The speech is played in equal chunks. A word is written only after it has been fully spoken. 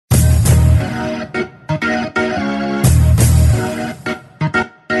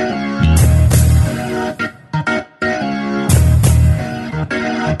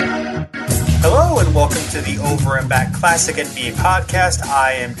Back Classic NBA podcast.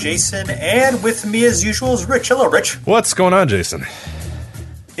 I am Jason, and with me as usual is Rich. Hello, Rich. What's going on, Jason?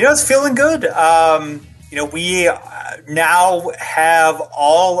 It's feeling good. We now have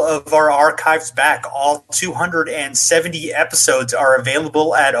all of our archives back. All 270 episodes are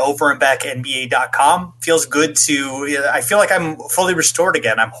available at overandbacknba.com. Feels good I feel like I'm fully restored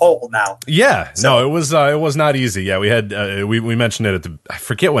again. I'm whole now. Yeah, so, no, it was not easy. Yeah, we had we mentioned it I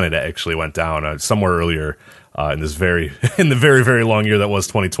forget when it actually went down, somewhere earlier in the very, very long year that was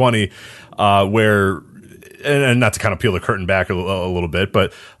 2020, where. And not to kind of peel the curtain back a little bit,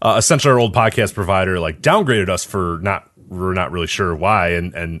 but essentially our old podcast provider downgraded us we're not really sure why,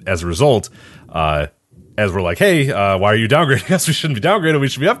 and as a result, as we're like, hey, why are you downgrading us? We shouldn't be downgraded. We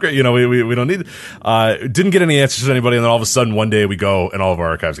should be upgraded. We don't need. Didn't get any answers from anybody, and then all of a sudden one day we go and all of our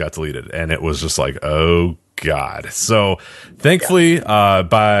archives got deleted, and it was just like, oh God. So thankfully,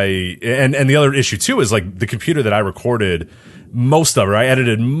 and the other issue too is the computer that I recorded I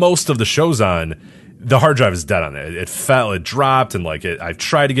edited most of the shows on. The hard drive is dead on it. It fell, it dropped, and I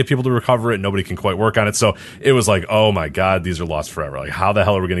tried to get people to recover it. Nobody can quite work on it. So it was like, oh my God, these are lost forever. How the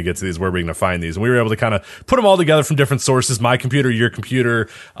hell are we going to get to these? Where are we going to find these? And we were able to kind of put them all together from different sources. My computer, your computer,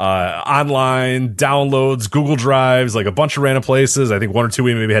 online, downloads, Google Drives, a bunch of random places. I think one or two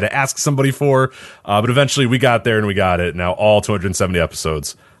we maybe had to ask somebody for. But eventually we got there and we got it. Now all 270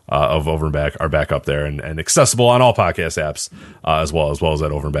 episodes of Over and Back are back up there and accessible on all podcast apps as well as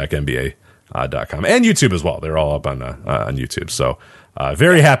at Over and Back NBA. .com and YouTube as well. They're all up on YouTube. So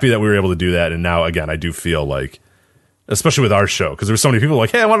very happy that we were able to do that. And now, again, I do feel especially with our show, because there were so many people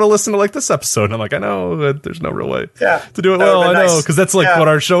hey, I want to listen to this episode. And I'm I know that there's no real way to do it well. I know, because that's what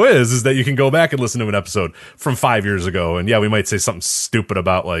our show is that you can go back and listen to an episode from 5 years ago. And yeah, we might say something stupid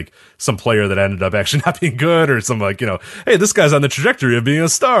about some player that ended up actually not being good, or some hey, this guy's on the trajectory of being a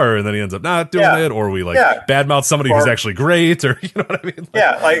star, and then he ends up not doing it, or we badmouth somebody who's actually great, or you know what I mean?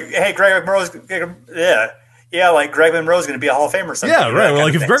 Hey, Greg Monroe's Greg Monroe's going to be a Hall of Famer or something. Yeah, right. Well,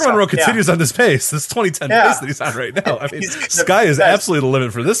 if Greg Monroe continues on this pace, this 2010 pace that he's on right now, I mean, sky is absolutely the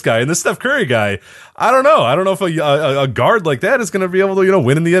limit for this guy. And this Steph Curry guy, I don't know. I don't know if a guard like that is going to be able to,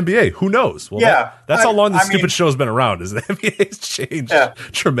 win in the NBA. Who knows? Well, that's how long this stupid show's been around. Is the NBA's changed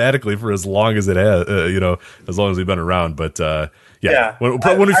dramatically for as long as it has, as long as we've been around. But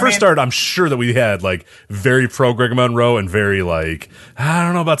when we first started, I'm sure that we had very pro Greg Monroe and very I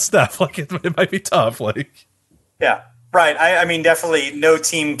don't know about Steph. It might be tough. Yeah, right. I mean, definitely no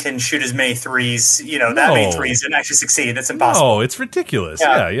team can shoot as many threes, many threes and actually succeed. It's impossible. Oh, it's ridiculous.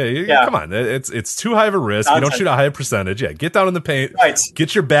 Yeah. Come on. It's too high of a risk. Nonsense. You don't shoot a high percentage. Yeah, get down in the paint. Right.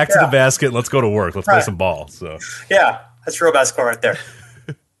 Get your back to the basket and let's go to work. Let's play some ball. So yeah, that's real basketball right there.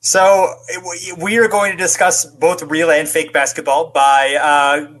 So we are going to discuss both real and fake basketball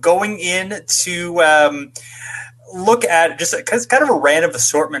by going into look at just kind of a random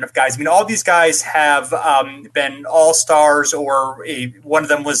assortment of guys. I mean, all these guys have been all-stars, or one of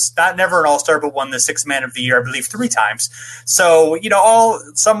them was never an all-star, but won the Sixth Man of the Year, I believe, 3 times. So, all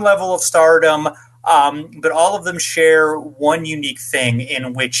some level of stardom, but all of them share one unique thing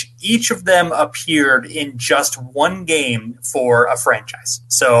in which each of them appeared in just one game for a franchise.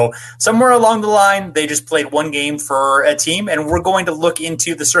 So somewhere along the line, they just played one game for a team, and we're going to look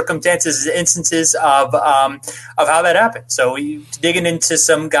into the circumstances and instances of how that happened. So digging into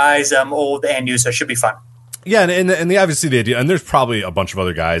some guys, old and new, so it should be fun. Yeah, and the obviously the idea, and there's probably a bunch of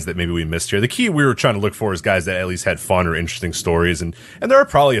other guys that maybe we missed here. The key we were trying to look for is guys that at least had fun or interesting stories, and there are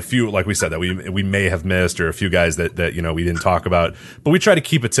probably a few, like we said, that we may have missed, or a few guys that we didn't talk about, but we try to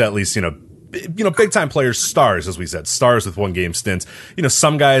keep it to at least big time players, stars, as we said, stars with one game stints.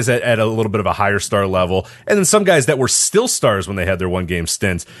 Some guys at a little bit of a higher star level, and then some guys that were still stars when they had their one game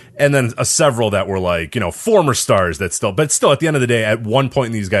stints, and then several that were former stars but still at the end of the day, at one point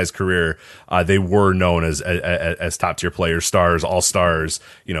in these guys' career, they were known as top tier players, stars, all stars,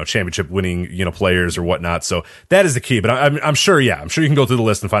 championship winning, players or whatnot. So that is the key. But I'm sure you can go through the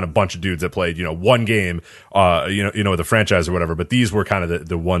list and find a bunch of dudes that played, one game, with a franchise or whatever. But these were kind of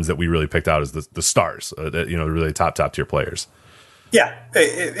the ones that we really picked out as the stars, really top tier players. Yeah,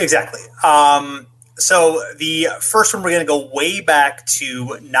 exactly. So the first one, we're going to go way back to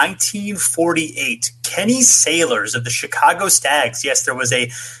 1948. Kenny Sailors of the Chicago Stags. Yes, there was a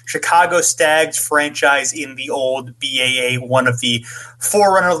Chicago Stags franchise in the old BAA, one of the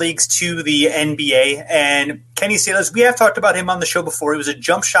forerunner leagues to the NBA. And Kenny Sailors, we have talked about him on the show before. He was a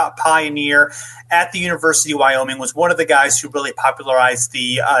jump shot pioneer at the University of Wyoming, was one of the guys who really popularized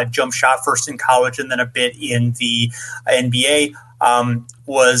the jump shot, first in college and then a bit in the NBA.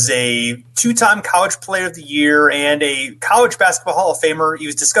 Was a 2-time College Player of the Year and a College Basketball Hall of Famer. He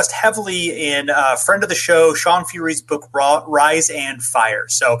was discussed heavily in Friend friend of the show, Sean Fury's book, Rise and Fire.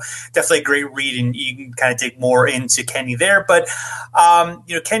 So definitely a great read, and you can kind of dig more into Kenny there. But,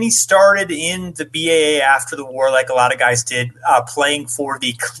 Kenny started in the BAA after the war, like a lot of guys did, playing for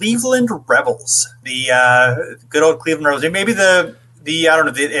the Cleveland Rebels, the good old Cleveland Rebels. Maybe I don't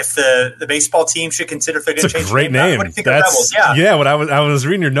know if the baseball team should consider if they're going to change a great the name. name. What do you think of Rebels? Yeah. When I was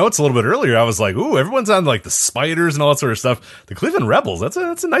reading your notes a little bit earlier, I was like, ooh, everyone's on like the Spiders and all that sort of stuff. The Cleveland Rebels, that's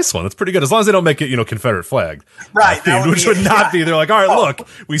a nice one. That's pretty good. As long as they don't make it, Confederate flag. Right. Which would not be. They're like, all right, look,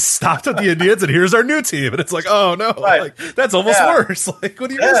 we stopped with the Indians and here's our new team. And it's like, oh no, like, that's almost worse. Like, what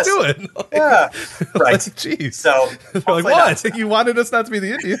are you guys doing? Like, right. Jeez. So like, what? Not. You wanted us not to be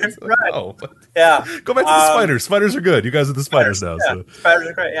the Indians? Like, right. No. Yeah. Go back to the Spiders. Spiders are good. You guys are the Spiders now. Yeah. So. Spiders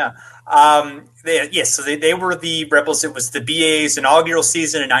are great. Yeah. So they were the Rebels. It was the BA's inaugural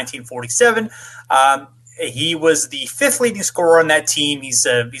season in 1947. He was the fifth leading scorer on that team. He's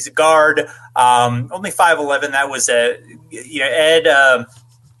a guard, only 5'11". That was Ed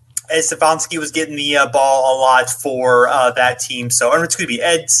Stefanski was getting the ball a lot for that team. So, or it's going to be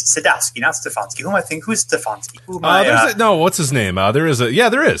Ed Sadowski, not Stefanski. Who am I thinking? Who's Stefanski? What's his name? There is. I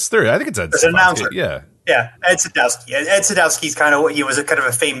think it's Ed Stefanski. An announcer. Yeah. Yeah, Ed Sadowski. Ed Sadowski's he was a kind of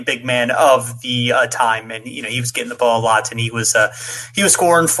a famed big man of the time, and he was getting the ball a lot, and he was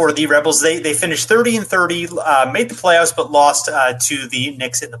scoring for the Rebels. They finished 30-30, made the playoffs, but lost to the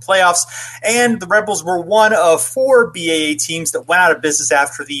Knicks in the playoffs. And the Rebels were one of 4 BAA teams that went out of business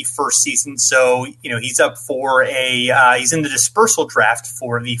after the first season. So he's up for he's in the dispersal draft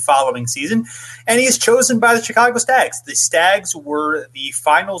for the following season, and he is chosen by the Chicago Stags. The Stags were the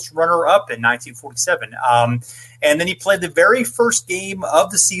finals runner-up in 1947. And then he played the very first game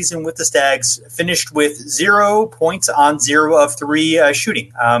of the season with the Stags, finished with 0 points on 0 of 3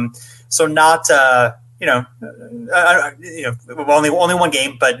 shooting. So not, only one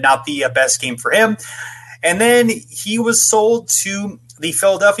game, but not the best game for him. And then he was sold to the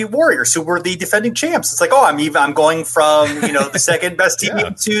Philadelphia Warriors, who were the defending champs. It's like, I'm going from the second best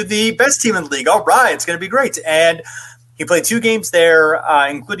team to the best team in the league. All right, it's going to be great. And he played 2 games there,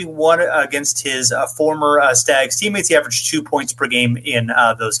 including one against his former Stags teammates. He averaged 2 points per game in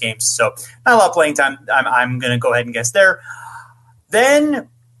those games. So not a lot of playing time. I'm going to go ahead and guess there. Then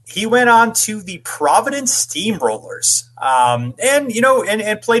he went on to the Providence Steamrollers,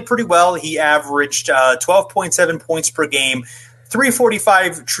 and played pretty well. He averaged 12.7 points per game,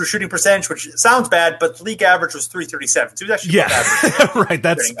 345 true shooting percentage, which sounds bad, but the league average was 337. So he was actually right.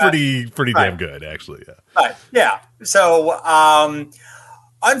 That's pretty damn good, actually. Yeah. Right. Yeah. So,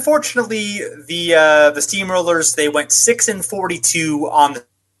 unfortunately, the Steamrollers, they went 6-42 on the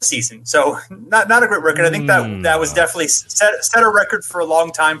season. So not a great record. I think that was definitely set a record for a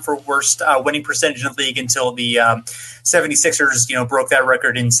long time for worst winning percentage in the league until the 76ers, broke that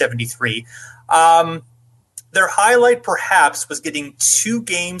record in 73. Their highlight, perhaps, was getting 2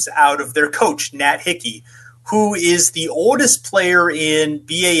 games out of their coach, Nat Hickey, who is the oldest player in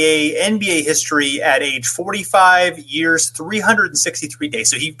BAA NBA history at age 45 years, 363 days.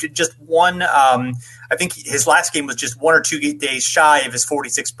 So he just won. I think his last game was just 1 or 2 days shy of his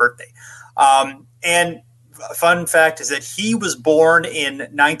 46th birthday. And a fun fact is that he was born in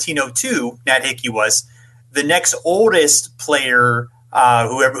 1902. Nat Hickey was the next oldest player.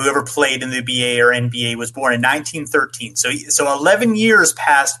 Whoever played in the BA or NBA was born in 1913. So 11 years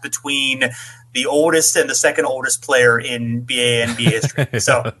passed between the oldest and the second oldest player in BA and NBA history.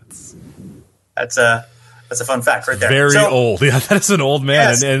 So that's a fun fact right there. Very old. Yeah, that is an old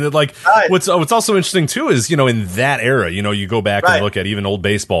man. Yes. And what's also interesting too is, in that era, you go back and look at even old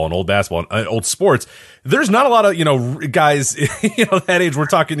baseball and old basketball and old sports. There's not a lot of, guys, that age. We're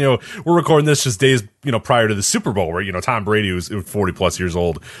talking, we're recording this just days, prior to the Super Bowl where, Tom Brady, who's 40 plus years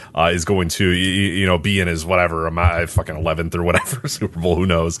old, is going to, be in his whatever, fucking 11th or whatever Super Bowl. Who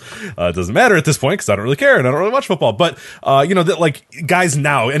knows? It doesn't matter at this point because I don't really care and I don't really watch football. But, that guys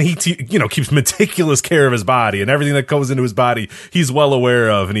now, and he, keeps meticulous care of his body and everything that goes into his body, he's well aware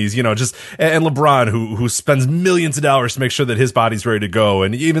of. And he's, and LeBron, who spends millions of dollars to make sure that his body's ready to go.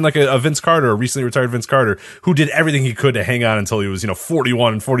 And even like a Vince Carter, a recently retired Vince Carter, who did everything he could to hang on until he was,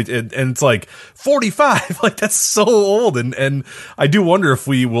 41 and 40, and it's like 45, that's so old. And I do wonder if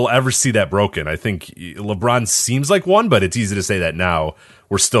we will ever see that broken. I think LeBron seems like one, but it's easy to say that now.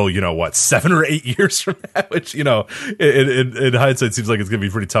 We're still, 7 or 8 years from that, which, in hindsight seems like it's going to be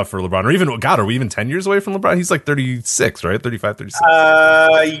pretty tough for LeBron. Or even, God, are we even 10 years away from LeBron? He's like 36, right? 35, 36.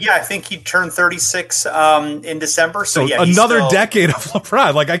 Yeah, I think he turned 36 in December. So yeah, another decade of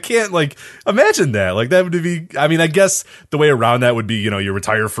LeBron. I can't, imagine that. That would be, I guess the way around that would be, you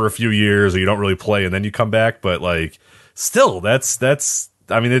retire for a few years or you don't really play and then you come back. But, still, that's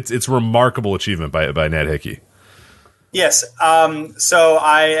it's remarkable achievement by Ned Hickey. Yes. So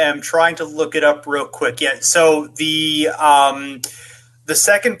I am trying to look it up real quick. Yeah. So the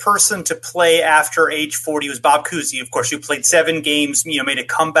second person to play after age 40 was Bob Cousy, of course, who played 7 games, made a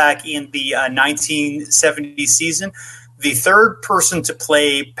comeback in the 1970 season. The third person to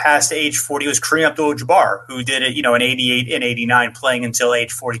play past age 40 was Kareem Abdul-Jabbar, who did it, in 88 and 89, playing until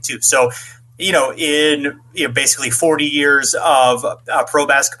age 42. So, in basically 40 years of pro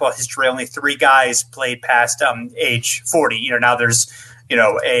basketball history, only 3 guys played past age 40. Now there's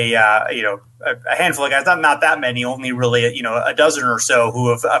a handful of guys, not that many, only really a dozen or so who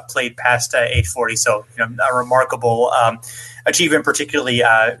have played past age 40. So a remarkable achievement, particularly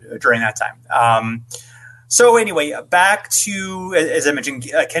during that time. So anyway, back to, as I mentioned,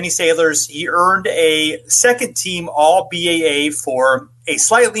 Kenny Sailors. He earned a second team All BAA for a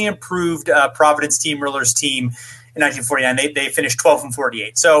slightly improved Providence Steamrollers team in 1949. They finished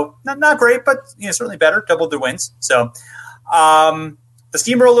 12-48. So not great, but certainly better. Doubled their wins. So the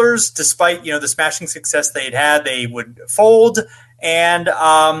Steamrollers, despite the smashing success they'd had, they would fold, and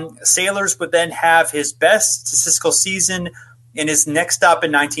Sailors would then have his best statistical season in his next stop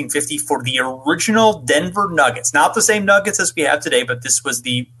in 1950 for the original Denver Nuggets. Not the same Nuggets as we have today, but this was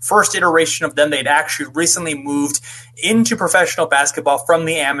the first iteration of them. They'd actually recently moved into professional basketball from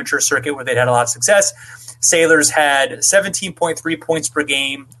the amateur circuit, where they'd had a lot of success. Sailors had 17.3 points per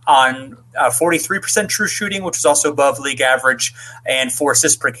game on 43% true shooting, which was also above league average, and 4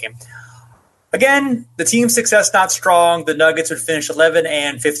 assists per game. Again, the team's success not strong. The Nuggets would finish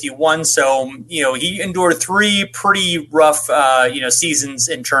 11-51. So, he endured 3 pretty rough, seasons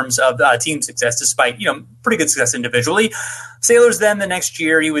in terms of team success, despite, pretty good success individually. Sailors then the next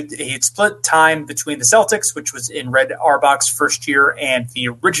year, he'd split time between the Celtics, which was in Red Auerbach's first year, and the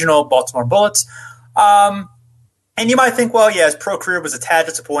original Baltimore Bullets. And you might think, well, yeah, his pro career was a tad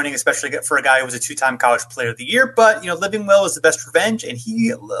disappointing, especially for a guy who was a 2-time college player of the year. But, living well is the best revenge. And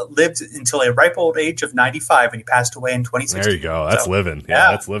he lived until a ripe old age of 95, and he passed away in 2016. There you go. That's living.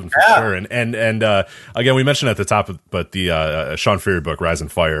 Yeah, that's living for sure. And again, we mentioned at the top, but the Sean Fury book, Rise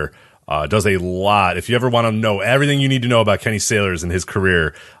and Fire, does a lot. If you ever want to know everything you need to know about Kenny Sailors and his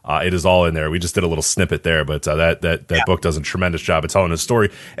career, it is all in there. We just did a little snippet there, but that book does a tremendous job of telling his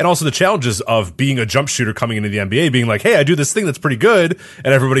story, and also the challenges of being a jump shooter coming into the NBA, being like, hey, I do this thing that's pretty good,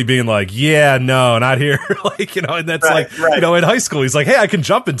 and everybody being like, yeah, no, not here. And that's in high school, he's like, hey, I can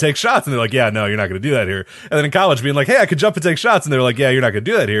jump and take shots, and they're like, yeah, no, you're not going to do that here. And then in college, being like, hey, I can jump and take shots, and they're like, yeah, you're not going to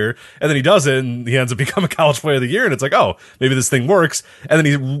do that here. And then he does it, and he ends up becoming college player of the year, and it's like, oh, maybe this thing works. And then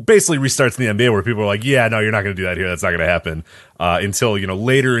he basically restarts in the NBA, where people are like, yeah, no, you're not going to do that here. That's not going to happen. Until,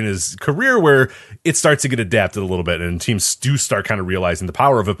 later in his career, where it starts to get adapted a little bit, and teams do start kind of realizing the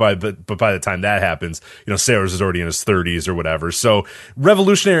power of it. But by the time that happens, Sailors is already in his 30s or whatever. So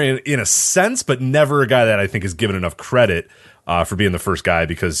revolutionary in a sense, but never a guy that I think is given enough credit for being the first guy,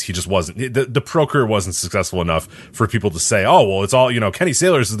 because he just wasn't, the pro career wasn't successful enough for people to say, oh, well, it's all, Kenny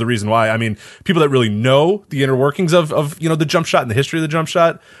Sailors is the reason why. I mean, people that really know the inner workings of the jump shot and the history of the jump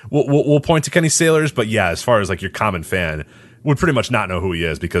shot will point to Kenny Sailors. But yeah, as far as like your common fan, would pretty much not know who he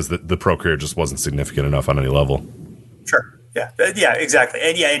is, because the pro career just wasn't significant enough on any level. Sure. Yeah, exactly.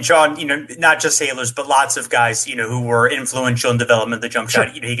 And Sean, not just Sailors, but lots of guys, who were influential in development of the jump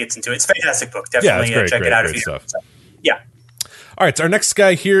shot. He gets into it. It's a fantastic book. Definitely check it out if you have. So, yeah. All right, so our next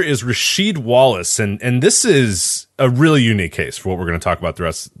guy here is Rasheed Wallace, and this is a really unique case for what we're going to talk about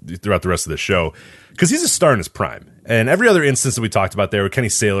throughout the rest of the show, because he's a star in his prime. And every other instance that we talked about there with Kenny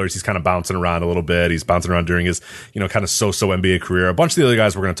Sailors, he's kind of bouncing around a little bit. He's bouncing around during his, kind of so-so NBA career. A bunch of the other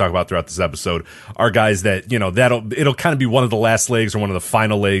guys we're going to talk about throughout this episode are guys that, it'll kind of be one of the last legs or one of the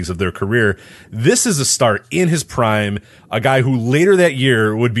final legs of their career. This is a star in his prime, a guy who later that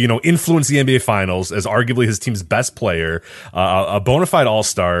year would be, influence the NBA Finals as arguably his team's best player, a bona fide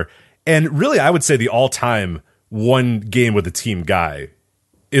all-star, and really, I would say the all-time one game with a team guy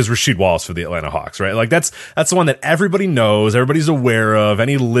is Rasheed Wallace for the Atlanta Hawks, right? Like that's the one that everybody knows, everybody's aware of.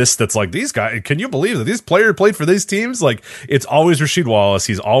 Any list that's like, these guys, can you believe that these players played for these teams? Like, it's always Rasheed Wallace.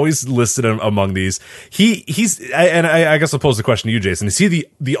 He's always listed among these. I guess I'll pose the question to you, Jason. Is he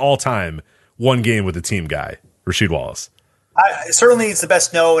the all-time one game with a team guy, Rasheed Wallace? Certainly, it's the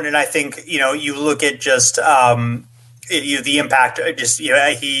best known, and I think you look at just the impact.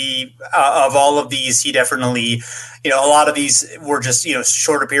 He of all of these, he definitely. A lot of these were just,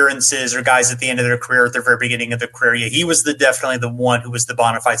 short appearances or guys at the end of their career, at the very beginning of their career. He was definitely the one who was the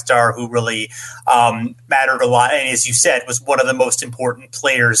bona fide star, who really mattered a lot. And as you said, was one of the most important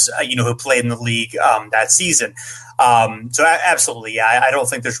players, who played in the league that season. Absolutely, yeah. I don't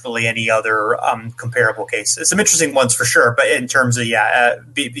think there's really any other comparable case. Some interesting ones for sure, but in terms of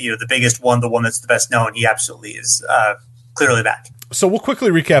the biggest one, the one that's the best known, he absolutely is clearly that. So we'll quickly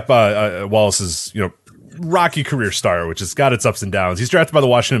recap Wallace's rocky career start, which has got its ups and downs. He's drafted by the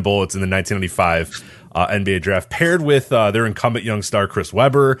Washington Bullets in the 1995 NBA draft, paired with their incumbent young star Chris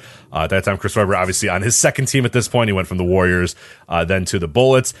Webber. At that time, Chris Webber obviously on his second team at this point. He went from the Warriors then to the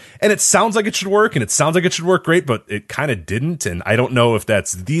Bullets. And it sounds like it should work, and it sounds like it should work great, but it kind of didn't. And I don't know if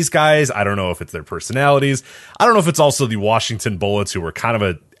that's these guys. I don't know if it's their personalities. I don't know if it's also the Washington Bullets, who were kind of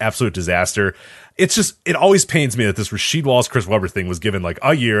an absolute disaster. It's just, it always pains me that this Rasheed Wallace, Chris Webber thing was given like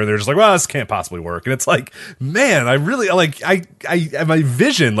a year, and they're just like, well, this can't possibly work. And it's like, man, I really my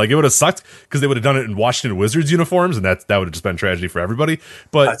vision, like, it would have sucked because they would have done it in Washington Wizards uniforms, and that would have just been tragedy for everybody.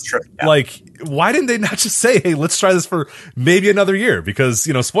 But that's true. Yeah. Like, why didn't they not just say, hey, let's try this for maybe another year? Because,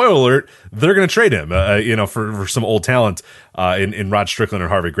 spoiler alert, they're going to trade him, for some old talent in Rod Strickland and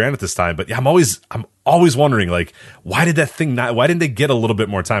Harvey Grant at this time. But yeah, I'm always wondering, like, why didn't they get a little bit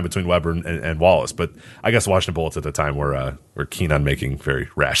more time between Webber and Wallace? But I guess Washington Bullets at the time were keen on making very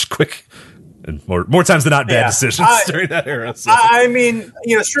rash, quick, and more times than not bad decisions during that era. So. I mean,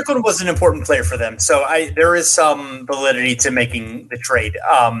 Strickland was an important player for them, so there is some validity to making the trade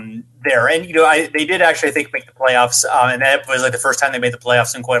there. And they did actually, I think, make the playoffs, and that was like the first time they made the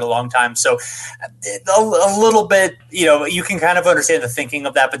playoffs in quite a long time. So a little bit, you can kind of understand the thinking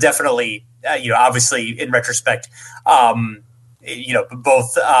of that, but definitely, obviously in retrospect,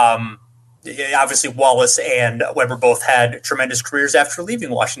 both. Obviously, Wallace and Webber both had tremendous careers after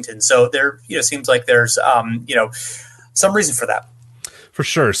leaving Washington. So there, seems like there's, some reason for that. For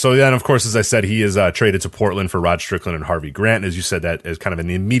sure. So then, of course, as I said, he is traded to Portland for Rod Strickland and Harvey Grant. As you said, that is kind of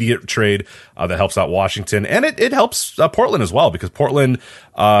an immediate trade that helps out Washington. And it helps Portland as well, because Portland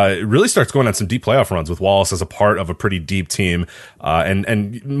really starts going on some deep playoff runs with Wallace as a part of a pretty deep team.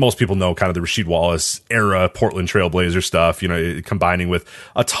 And most people know kind of the Rasheed Wallace era Portland Trailblazer stuff, combining with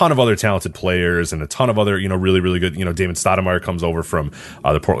a ton of other talented players and a ton of other, really, really good, David Stoudemire comes over from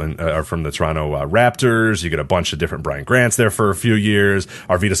the Toronto Raptors. You get a bunch of different Brian Grants there for a few years.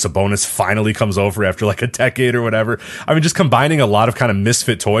 Arvydas Sabonis finally comes over after like a decade or whatever. I mean, just combining a lot of kind of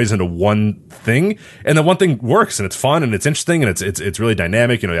misfit toys into one thing, and then one thing works, and it's fun and it's interesting and it's really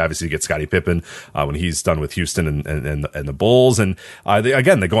dynamic. Obviously you get Scottie Pippen when he's done with Houston and the Bulls, and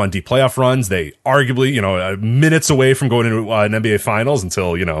they go on deep playoff runs. They arguably minutes away from going into an NBA Finals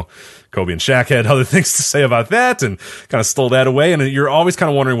until Kobe and Shaq had other things to say about that and kind of stole that away. And you're always kind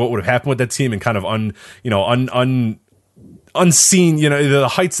of wondering what would have happened with that team, and kind of unseen, the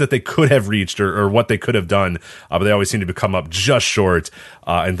heights that they could have reached or what they could have done, but they always seem to come up just short,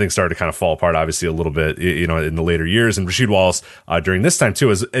 and things started to kind of fall apart, obviously, a little bit, in the later years. And Rasheed Wallace, during this time, too,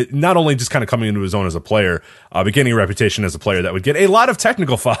 is not only just kind of coming into his own as a player, but getting a reputation as a player that would get a lot of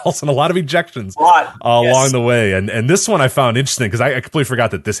technical fouls and a lot of ejections along the way. And this one I found interesting because I completely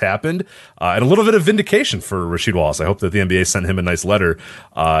forgot that this happened, and a little bit of vindication for Rasheed Wallace. I hope that the NBA sent him a nice letter.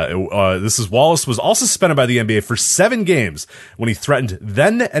 Wallace was also suspended by the NBA for 7 games when he threatened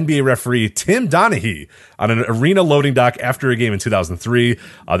then NBA referee Tim Donaghy on an arena loading dock after a game in 2003.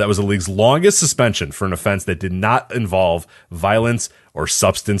 That was the league's longest suspension for an offense that did not involve violence or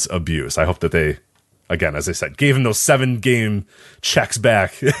substance abuse. I hope that they, again, as I said, gave him those 7-game checks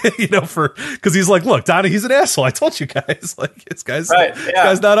back, because he's like, look, Donnie, he's an asshole. I told you guys, like, this guy's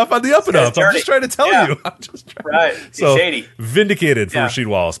not up on the up and up. I'm just trying to tell you. He's shady. Vindicated for Rasheed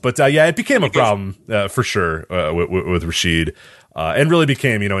Wallace. But it became a problem for sure with Rasheed. And really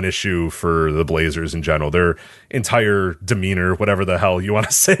became, an issue for the Blazers in general. Their entire demeanor, whatever the hell you want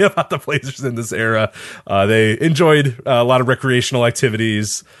to say about the Blazers in this era. They enjoyed a lot of recreational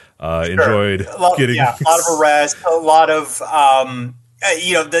activities. Enjoyed getting a lot of arrests, a lot of the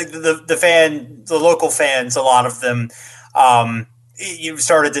local fans, a lot of them you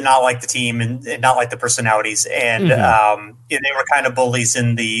started to not like the team and not like the personalities, and they were kind of bullies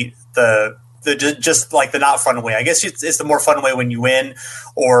in the just like the not fun way. I guess it's the more fun way when you win,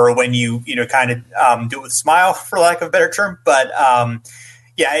 or when you kind of do it with a smile, for lack of a better term. But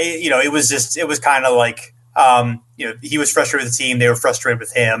it was kind of like he was frustrated with the team, they were frustrated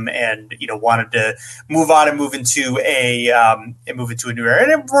with him, and wanted to move on and move into a new era.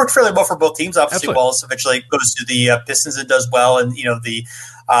 And it worked fairly well for both teams. Obviously, Absolutely. Wallace eventually goes to the Pistons and does well, and the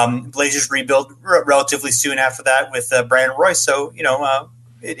Blazers rebuild relatively soon after that with Brandon Royce. So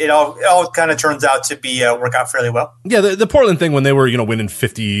it all kind of turns out to be work out fairly well. Yeah, the Portland thing when they were winning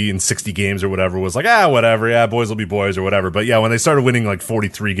 50 and 60 games or whatever was like whatever, boys will be boys or whatever. But yeah, when they started winning like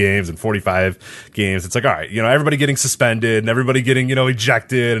 43 games and 45 games, it's like, all right, everybody getting suspended and everybody getting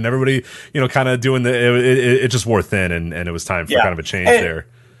ejected and everybody kind of doing it just wore thin and it was time for kind of a change there.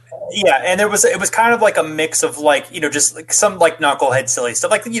 Yeah, and it was kind of like a mix of just like some like knucklehead silly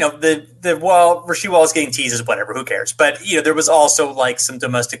stuff, like Rasheed Wallace getting teases, whatever, who cares? But there was also like some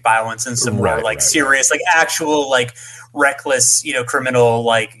domestic violence and some more serious, like actual like reckless, criminal,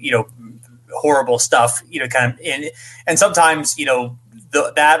 like horrible stuff, kind of and sometimes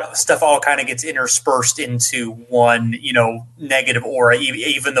that stuff all kind of gets interspersed into one, negative aura,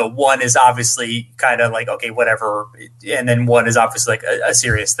 even though one is obviously kind of like, okay, whatever. And then one is obviously like a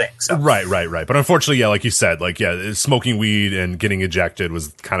serious thing. So. Right. But unfortunately, yeah, like you said, smoking weed and getting ejected was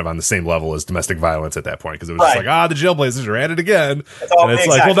kind of on the same level as domestic violence at that point. Cause it was just like, the Jailblazers are at it again. And it's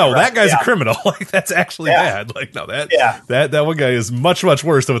like, well, no, that guy's a criminal. Like that's actually bad. Like, no, that one guy is much, much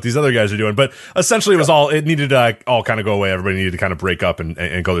worse than what these other guys are doing. But essentially it needed to all kind of go away. Everybody needed to kind of break up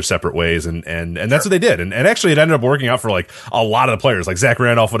and go their separate ways, and that's what they did, and actually it ended up working out for like a lot of the players. Like Zach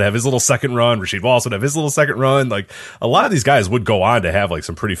Randolph would have his little second run, Rasheed Wallace would have his little second run. Like a lot of these guys would go on to have like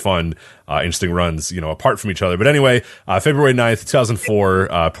some pretty fun, interesting runs, apart from each other. But anyway, February 9th,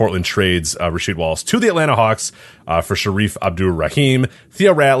 2004, Portland trades Rasheed Wallace to the Atlanta Hawks for Sharif Abdur-Rahim,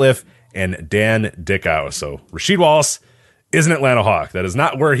 Theo Ratliff, and Dan Dickau. So Rasheed Wallace is an Atlanta Hawk. That is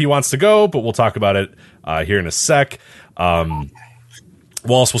not where he wants to go, but we'll talk about it here in a sec.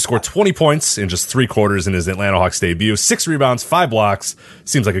 Wallace will score 20 points in just 3 quarters in his Atlanta Hawks debut. 6 rebounds, 5 blocks.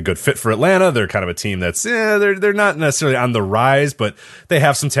 Seems like a good fit for Atlanta. They're kind of a team that's, they're not necessarily on the rise, but they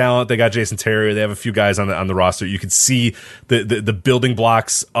have some talent. They got Jason Terry. They have a few guys on the roster. You can see the building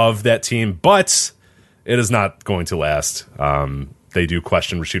blocks of that team, but it is not going to last. They do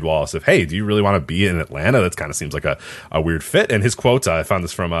question Rasheed Wallace of, hey, do you really want to be in Atlanta? That kind of seems like a weird fit. And his quote, I found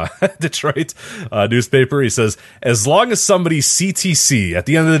this from Detroit newspaper. He says, as long as somebody's CTC, at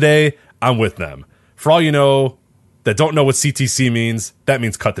the end of the day, I'm with them. For all you know that don't know what CTC means, that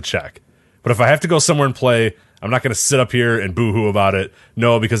means cut the check. But if I have to go somewhere and play, I'm not going to sit up here and boo-hoo about it.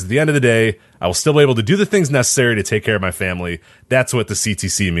 No, because at the end of the day, I will still be able to do the things necessary to take care of my family. That's what the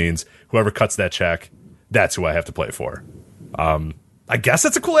CTC means. Whoever cuts that check, that's who I have to play for. I guess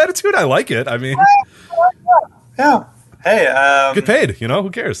that's a cool attitude. I like it. I mean, yeah. Hey, get paid. Who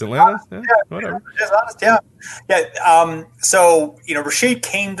cares? Atlanta, whatever. Just honest, yeah. So Rasheed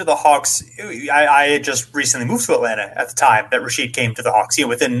came to the Hawks. I had just recently moved to Atlanta at the time that Rasheed came to the Hawks.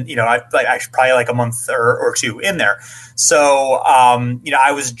 Within actually probably like a month or two in there. So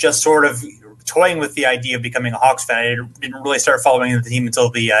I was just sort of toying with the idea of becoming a Hawks fan. I didn't really start following the team until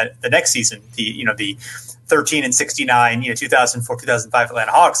the next season. The 13 and 69, 2004, 2005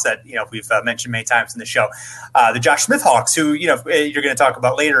 Atlanta Hawks that, we've mentioned many times in the show. The Josh Smith Hawks, who, you're going to talk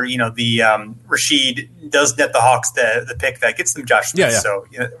about later, the Rasheed does net the Hawks the pick that gets them Josh Smith. Yeah. So,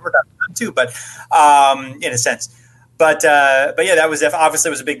 we're not done too, but in a sense. But yeah, that was obviously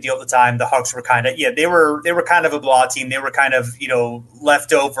it was a big deal at the time. The Hawks were kind of they were kind of a blah team. They were kind of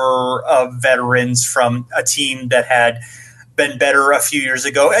leftover veterans from a team that had been better a few years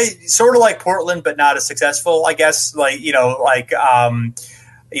ago, sort of like Portland, but not as successful, I guess. But they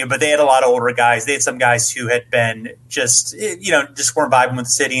had a lot of older guys. They had some guys who had been just weren't vibing with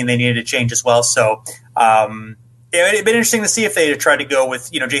the city, and they needed to change as well. So it'd been interesting to see if they had tried to go with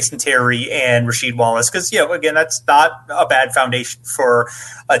Jason Terry and Rasheed Wallace, because again, that's not a bad foundation for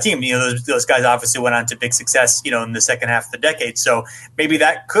a team. Those guys obviously went on to big success in the second half of the decade, so maybe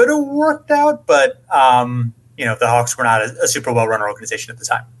that could have worked out, but the Hawks were not a super well-run organization at the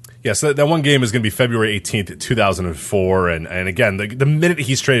time. Yeah, so that one game is going to be February 18th, 2004. And again, the minute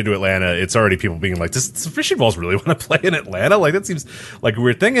he's traded to Atlanta, it's already people being like, does Rasheed Wallace really want to play in Atlanta? Like, that seems like a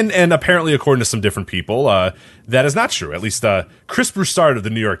weird thing. And apparently, according to some different people, that is not true. At least Chris Broussard of the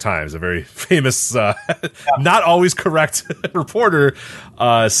New York Times, a very famous, not always correct reporter,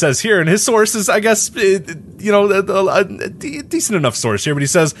 says here, and his source is, I guess, a decent enough source here, but he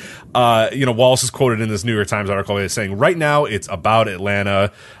says, Wallace is quoted in this New York Times article saying, right now, it's about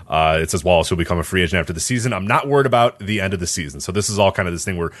Atlanta. It says Wallace will become a free agent after the season. I'm not worried about the end of the season. So this is all kind of this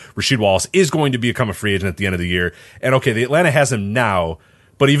thing where Rasheed Wallace is going to become a free agent at the end of the year. And okay, the Atlanta has him now,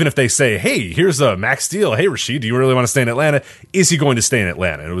 but even if they say, hey, here's a max deal. Hey, Rasheed, do you really want to stay in Atlanta? Is he going to stay in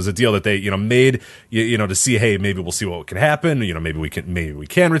Atlanta? And it was a deal that they, made, to see, hey, maybe we'll see what can happen. Maybe we can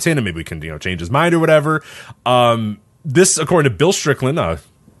retain him. Maybe we can, change his mind or whatever. This, according to Bill Strickland,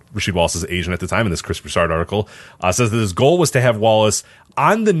 Rasheed Wallace's agent at the time in this Chris Broussard article, says that his goal was to have Wallace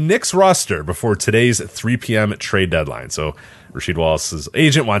on the Knicks roster before today's 3 p.m. trade deadline. So Rasheed Wallace's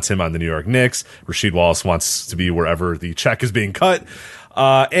agent wants him on the New York Knicks. Rasheed Wallace wants to be wherever the check is being cut.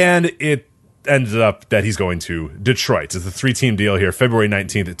 And it ended up that he's going to Detroit. It's a 3-team deal here, February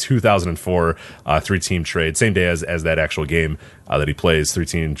 19th, 2004, 3-team trade. Same day as that actual game that he plays,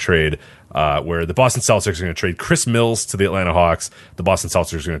 3-team trade, where the Boston Celtics are going to trade Chris Mills to the Atlanta Hawks. The Boston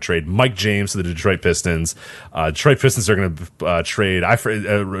Celtics are going to trade Mike James to the Detroit Pistons. Detroit Pistons are going to trade, it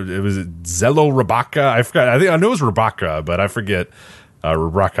was Zello Rabaka. I forgot. I know it was Rabaka, but I forget.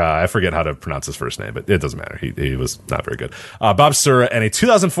 Rabaka, I forget how to pronounce his first name, but it doesn't matter. He was not very good. Bob Sura and a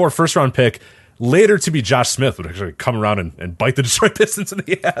 2004 first-round pick, later to be Josh Smith, would actually come around and bite the Detroit Pistons in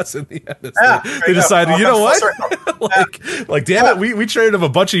the ass in the end. They decided, you know what? like, damn it, we traded him a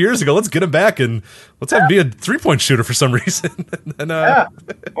bunch of years ago. Let's get him back and let's have him be a three-point shooter for some reason. And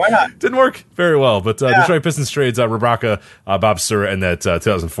why not? Didn't work very well. But Detroit Pistons trades Rabaka, Bob Sura, and that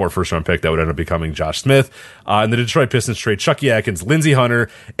 2004 first-round pick that would end up becoming Josh Smith. And the Detroit Pistons trade Chucky Atkins, Lindsey Hunter,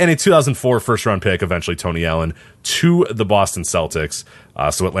 and a 2004 first-round pick, eventually Tony Allen, to the Boston Celtics.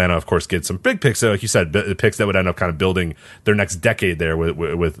 So Atlanta, of course, gets some big picks, like you said, picks that would end up kind of building their next decade there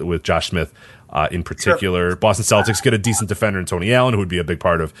with Josh Smith in particular. Sure. Boston Celtics get a decent defender in Tony Allen, who would be a big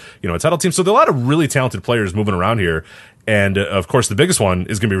part of a title team. So there are a lot of really talented players moving around here. And, of course, the biggest one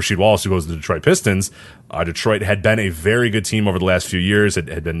is going to be Rasheed Wallace, who goes to the Detroit Pistons. Detroit had been a very good team over the last few years,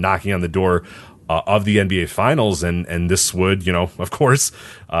 had been knocking on the door of the NBA Finals, and this would, of course,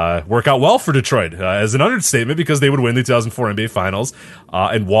 work out well for Detroit as an understatement, because they would win the 2004 NBA Finals.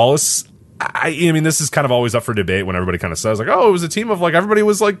 And Wallace, I mean, this is kind of always up for debate when everybody kind of says, like, oh, it was a team of, like, everybody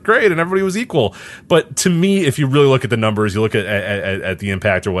was, like, great and everybody was equal. But to me, if you really look at the numbers, you look at the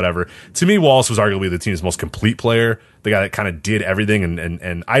impact or whatever, to me, Wallace was arguably the team's most complete player, the guy that kind of did everything.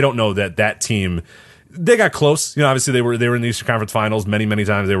 And I don't know that team, they got close. Obviously they were in the Eastern Conference Finals many, many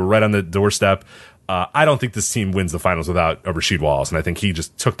times. They were right on the doorstep. I don't think this team wins the finals without Rasheed Wallace, and I think he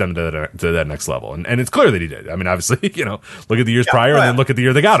just took them to that next level. And it's clear that he did. I mean, obviously, look at the years prior, and then look at the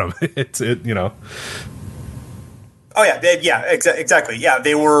year they got him. Oh yeah, exactly. Yeah,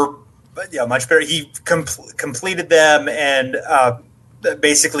 they were much better. He completed them and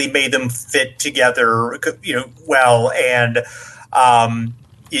basically made them fit together, well, and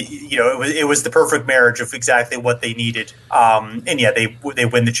it was the perfect marriage of exactly what they needed. And yeah, they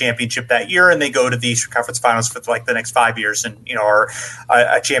win the championship that year, and they go to the Eastern Conference Finals for like the next 5 years, and are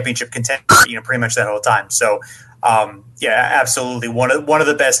a championship contender, pretty much that whole time. So absolutely one of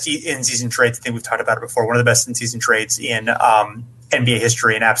the best in-season trades. I think we've talked about it before. One of the best in-season trades in NBA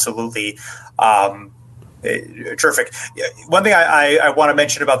history, and absolutely terrific. One thing I want to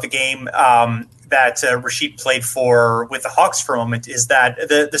mention about the game that Rasheed played with the Hawks for a moment is that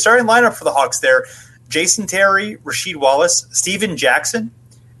the starting lineup for the Hawks there: Jason Terry, Rasheed Wallace, Steven Jackson,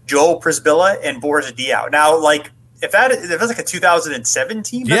 Joel Prisbilla, and Boris Diaw. Now, like, if that's like a 2007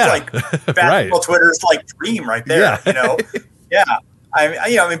 team, that's like basketball right. Twitter's like dream right there. Yeah.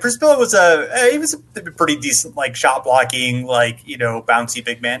 Yeah. Prisbilla was a pretty decent, like, shot blocking, like, bouncy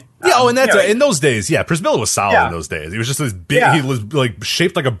big man. Yeah, and that's in those days. Yeah, Prisbilla was solid in those days. He was just this big. Yeah. He was like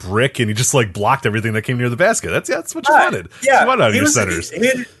shaped like a brick, and he just like blocked everything that came near the basket. That's what you wanted. Yeah, you wanted out of your centers.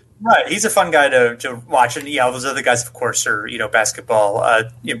 Right, he's a fun guy to watch, and those other guys, of course, are basketball.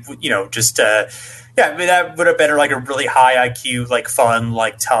 That would have been like a really high IQ, like fun,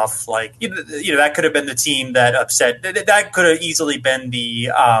 like tough, like that could have been the team that upset. That could have easily been the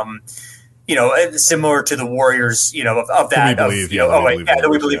similar to the Warriors, of that. We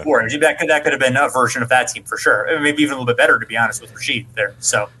believe Warriors. That could have been a version of that team for sure. Maybe even a little bit better, to be honest, with Rasheed there.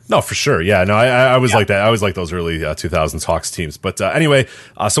 So no, for sure. Yeah, no, I was like that. I was like those early 2000s Hawks teams. But anyway,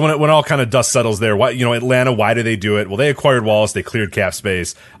 so when all kind of dust settles there, Atlanta, why do they do it? Well, they acquired Wallace. They cleared cap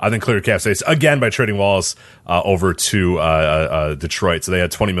space. Then cleared cap space again by trading Wallace over to Detroit. So they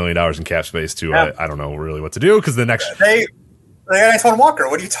had $20 million in cap space to I don't know really what to do, because the next They got Antoine Walker.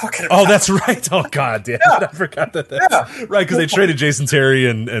 What are you talking about? Oh, that's right. Oh, God damn it. I forgot that. Right, because they traded Jason Terry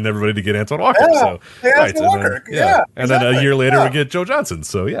and everybody to get Antoine Walker. Yeah, so right, Antoine Walker. And then a year later we get Joe Johnson.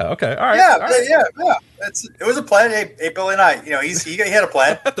 So okay, all right. Yeah. It was a plan. Hey, Billy and I, he had a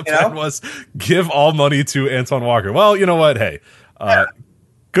plan. The plan was give all money to Antoine Walker. Well, you know what? Hey,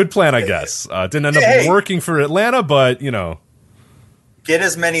 good plan, I guess. Didn't end up working for Atlanta, but get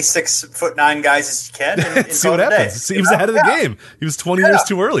as many 6'9" guys as you can and see what happens. He was ahead of the game. He was 20 years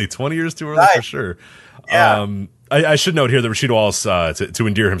too early. 20 years too early for sure. Yeah. I should note here that Rasheed Wallace, to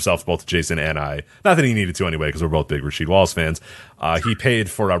endear himself both to Jason and I, not that he needed to anyway, because we're both big Rasheed Wallace fans, He paid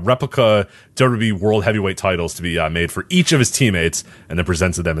for a replica WWE World Heavyweight titles to be made for each of his teammates, and then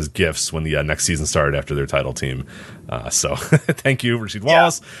presented them as gifts when the next season started after their title team. So thank you, Rasheed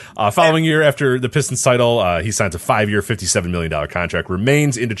Wallace. Following year after the Pistons title, he signed a 5-year, $57 million contract,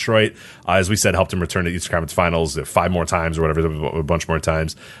 remains in Detroit. As we said, helped him return to Eastern Conference Finals 5 more times or whatever, a bunch more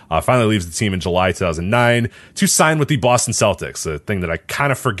times. Finally leaves the team in July 2009 to sign with the Boston Celtics, a thing that I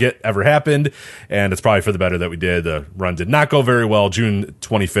kind of forget ever happened, and it's probably for the better that we did. The run did not go very well. June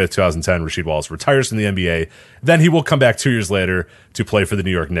 25th, 2010, Rasheed Wallace retires from the NBA. Then he will come back 2 years later to play for the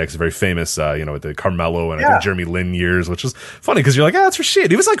New York Knicks, very famous, with the Carmelo and I think Jeremy Lin years, which is funny because you're like, that's Rasheed.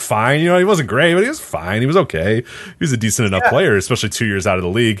 He was like fine. He wasn't great, but he was fine. He was okay. He was a decent enough player, especially 2 years out of the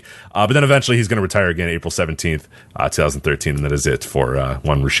league. But then eventually he's going to retire again April 17th, 2013, and that is it for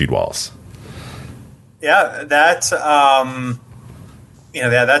one Rasheed Wallace. Yeah, that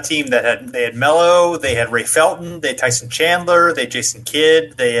that team they had Melo, they had Ray Felton, they had Tyson Chandler, they had Jason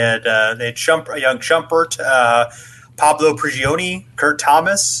Kidd, they had young Shumpert, Pablo Prigioni, Kurt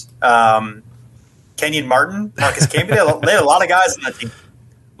Thomas, Kenyon Martin, Marcus Camby. They had a lot of guys on that team.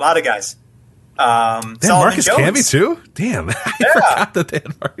 A lot of guys. Marcus Camby too? Damn, I forgot that they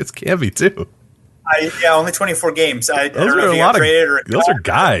had Marcus Camby too. Only 24 games. Those are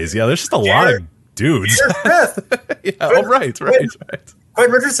guys. Yeah, there's just a lot of dudes. Right.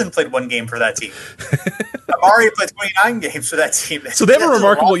 Quentin Richardson played 1 game for that team. Amari played 29 games for that team. So they have a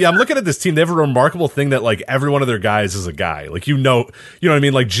remarkable. I'm looking at this team. They have a remarkable thing that like every one of their guys is a guy. Like you know what I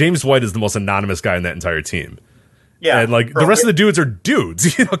mean. Like James White is the most anonymous guy in that entire team. Yeah, and like the rest of the dudes are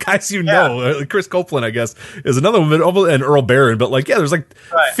dudes. Guys Like Chris Copeland, I guess, is another one, and Earl Barron. But like, there's like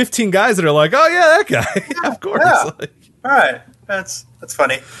 15 guys that are like, oh yeah, that guy. Yeah, of course. Yeah. All right, that's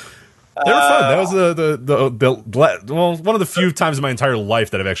funny. They were fun. That was the one of the few times in my entire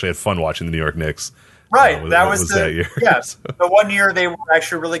life that I've actually had fun watching the New York Knicks. Right, that was that year. Yeah, so. The 1 year they were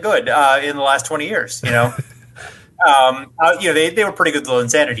actually really good in the last 20 years. They were pretty good the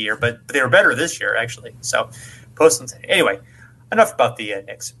Insanity year, but they were better this year actually. So post Insanity. Anyway, enough about the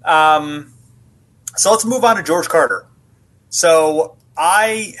Knicks. So let's move on to George Carter. So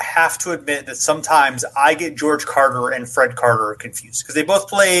I have to admit that sometimes I get George Carter and Fred Carter confused because they both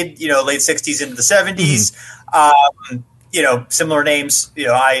played, late 60s into the 70s. Mm-hmm. Similar names.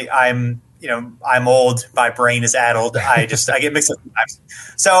 I'm old. My brain is addled. I get mixed up sometimes.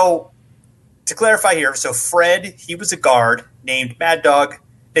 So to clarify here, so Fred, he was a guard named Mad Dog,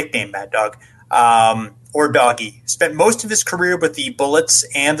 nicknamed Mad Dog, or Doggy. Spent most of his career with the Bullets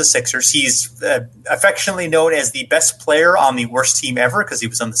and the Sixers. He's affectionately known as the best player on the worst team ever because he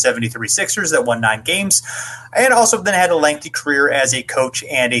was on the 73 Sixers that won 9 games. And also then had a lengthy career as a coach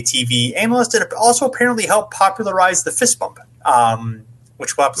and a TV analyst, and also apparently helped popularize the fist bump,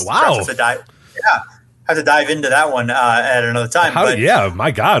 which we'll have to dive into that one at another time.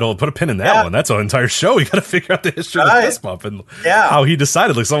 My God, I'll put a pin in that one. That's an entire show. You got to figure out the history of the fist bump and how he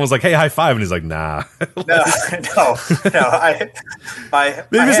decided. Like someone was like, "Hey, high five," and he's like, "Nah." No.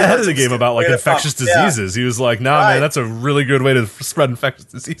 Maybe he's ahead of the game about like infectious diseases. He was like, "Nah, man, that's a really good way to spread infectious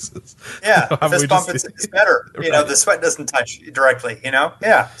diseases." Yeah, fist bump is better. The sweat doesn't touch directly.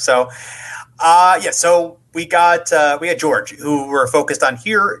 Yeah. So, So. We got George, who we're focused on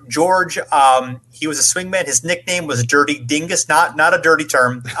here. George, he was a swingman. His nickname was Dirty Dingus, not a dirty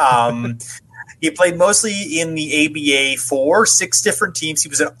term. He played mostly in the ABA for 6 different teams. He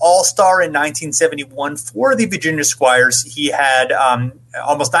was an all-star in 1971 for the Virginia Squires. He had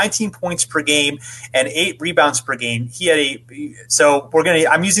almost 19 points per game and 8 rebounds per game. He had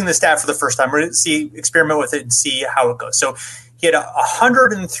I'm using the stat for the first time. We're going to experiment with it and see how it goes. So he had a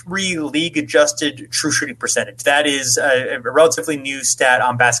 103 league-adjusted true shooting percentage. That is a relatively new stat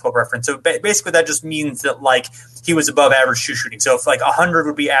on Basketball Reference. So basically that just means that, he was above average true shooting. So if, 100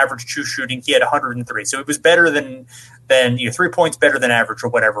 would be average true shooting, he had 103. So it was better than 3 points better than average or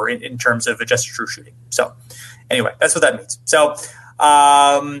whatever in terms of adjusted true shooting. So anyway, that's what that means. So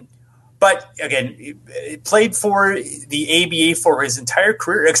but again, he played for the ABA for his entire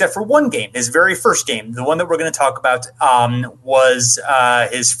career, except for one game. His very first game, the one that we're going to talk about, was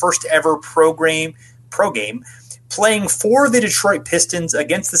his first ever pro game, playing for the Detroit Pistons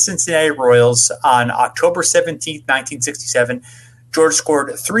against the Cincinnati Royals on October 17th, 1967. George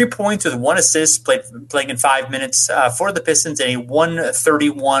scored 3 points with 1 assist, playing in 5 minutes for the Pistons, and a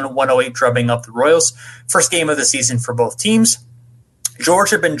 131-108 drubbing of the Royals. First game of the season for both teams. George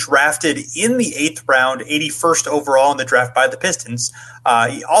had been drafted in the 8th round, 81st overall in the draft by the Pistons.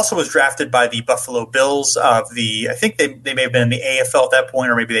 He also was drafted by the Buffalo Bills I think they may have been in the AFL at that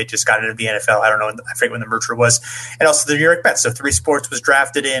point, or maybe they just got into the NFL. I don't know. I forget when the merger was. And also the New York Mets. So 3 sports was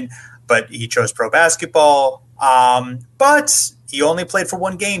drafted in, but he chose pro basketball. But He only played for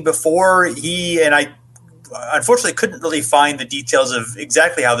one game before and I unfortunately couldn't really find the details of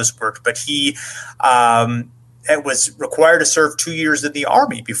exactly how this worked, but he was required to serve 2 years in the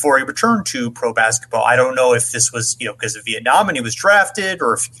Army before he returned to pro basketball. I don't know if this was, because of Vietnam and he was drafted,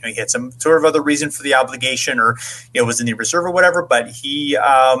 or if he had some sort of other reason for the obligation, or was in the reserve or whatever. But he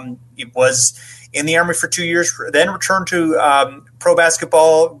was in the Army for 2 years, then returned to pro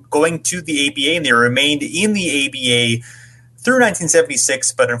basketball, going to the ABA, and they remained in the ABA through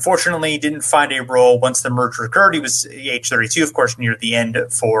 1976, but unfortunately didn't find a role once the merger occurred. He was age 32, of course, near the end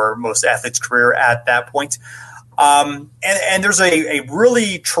for most athletes' career at that point. And there's a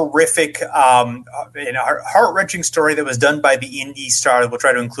really terrific, heart-wrenching story that was done by the Indy Star. We'll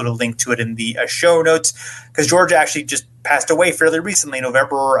try to include a link to it in the show notes, because George actually just passed away fairly recently,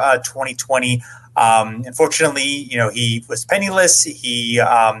 November 2020. Unfortunately, he was penniless. He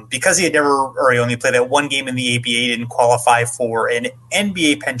because he only played that one game in the ABA, didn't qualify for an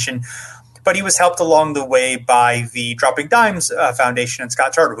NBA pension. But he was helped along the way by the Dropping Dimes Foundation and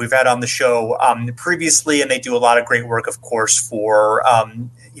Scott Charter, who we've had on the show previously, and they do a lot of great work, of course, for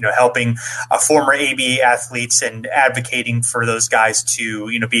helping former ABA athletes and advocating for those guys to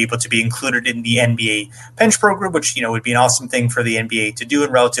be able to be included in the NBA pension program, which would be an awesome thing for the NBA to do,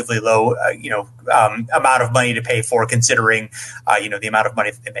 and relatively low amount of money to pay for, considering the amount of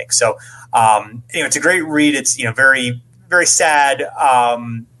money that they make. So it's a great read. It's very, very sad.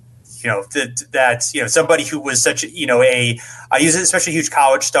 Somebody who was such he was especially a huge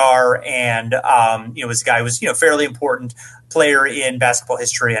college star, and was a guy who was fairly important player in basketball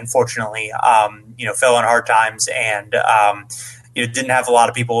history. Unfortunately, fell on hard times, and didn't have a lot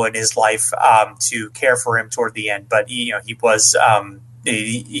of people in his life to care for him toward the end. But he was.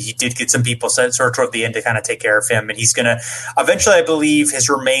 He did get some people sort of toward the end to kind of take care of him, and he's going to eventually, I believe, his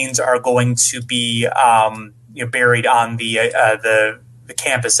remains are going to be buried on the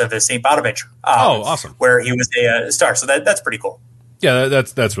campus of the St. Bonaventure. Awesome! Where he was a star. So that's pretty cool. Yeah,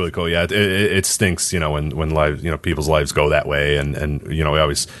 that's really cool. Yeah, it stinks, when lives, people's lives go that way, and we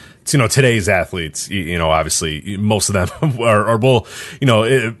always. Today's athletes, obviously most of them will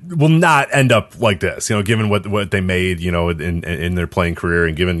not end up like this, given what they made, in their playing career,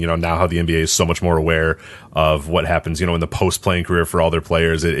 and given, now how the NBA is so much more aware of what happens, in the post-playing career for all their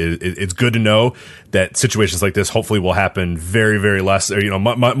players. It's good to know that situations like this hopefully will happen very, very less, or,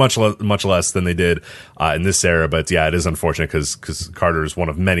 much less than they did in this era. But yeah, it is unfortunate because Carter is one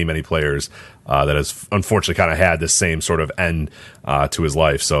of many, many players that has unfortunately kind of had this same sort of end to his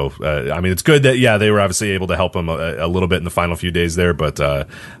life. So, it's good that, they were obviously able to help him a little bit in the final few days there, but,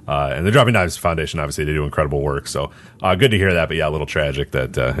 and the Dropping Dimes Foundation, obviously they do incredible work. So, good to hear that, but yeah, a little tragic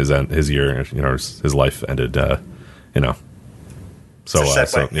that, his year, his life ended, So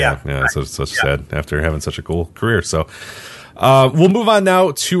sad after having such a cool career. So, we'll move on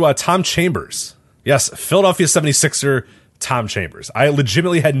now to, Tom Chambers. Yes. Philadelphia 76er, Tom Chambers. I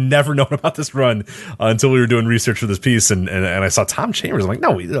legitimately had never known about this run until we were doing research for this piece, and I saw Tom Chambers. I'm like,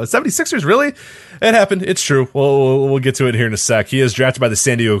 no, 76ers, really? It happened. It's true. We'll get to it here in a sec. He is drafted by the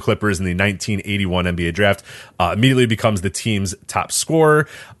San Diego Clippers in the 1981 NBA draft. Immediately becomes the team's top scorer.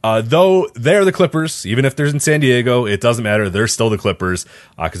 Though they're the Clippers, even if they're in San Diego, it doesn't matter. They're still the Clippers,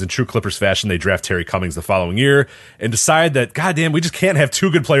 because in true Clippers fashion, they draft Terry Cummings the following year and decide that, goddamn, we just can't have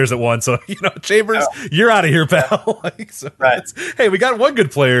two good players at once. So, Chambers, you're out of here, pal. Right. Hey, we got one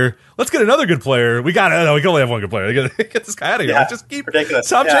good player. Let's get another good player. We can only have one good player. Get this guy out of here. Let's just keep ridiculous.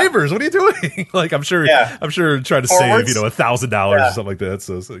 Tom Chambers. What are you doing? I'm sure trying to forwards? save, $1,000 or something like that.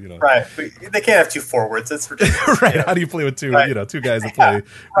 So, right. They can't have two forwards. That's ridiculous. Right. How do you play with two, two guys that play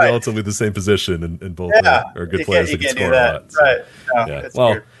relatively the same position and both are good players that can score a lot. So. Right. No,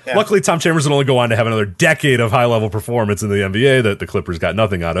 well, luckily Tom Chambers would only go on to have another decade of high level performance in the NBA that the Clippers got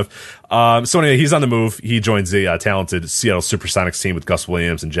nothing out of. So anyway, he's on the move. He joins the talented Seattle Supersonics team with Gus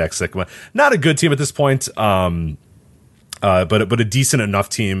Williams and Jack Sikma. Not a good team at this point, but a decent enough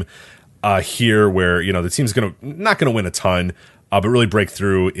team here where the team's not gonna win a ton, but really break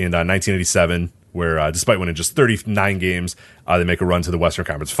through in 1987. Where despite winning just 39 games, they make a run to the Western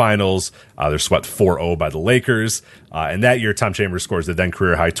Conference Finals. They're swept 4-0 by the Lakers. And that year, Tom Chambers scores the then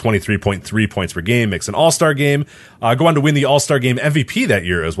career-high 23.3 points per game, makes an All-Star game. Go on to win the All-Star game MVP that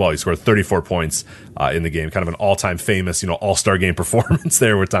year as well. He scored 34 points in the game. Kind of an all-time famous, All-Star game performance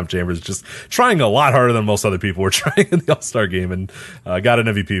there where Tom Chambers is just trying a lot harder than most other people were trying in the All-Star game and got an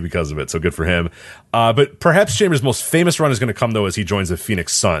MVP because of it. So good for him. But perhaps Chambers' most famous run is going to come, though, as he joins the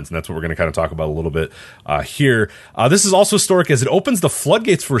Phoenix Suns. And that's what we're going to kind of talk about a little little bit here. This is also historic as it opens the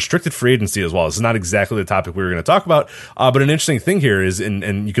floodgates for restricted free agency as well. This is not exactly the topic we were going to talk about, but an interesting thing here is,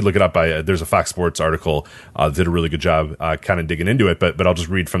 and you could look it up by, there's a Fox Sports article that did a really good job kind of digging into it, but I'll just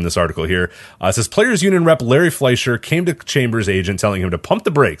read from this article here. It says, Players Union rep Larry Fleischer came to Chambers' agent telling him to pump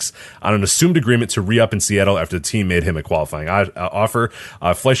the brakes on an assumed agreement to re-up in Seattle after the team made him a qualifying offer.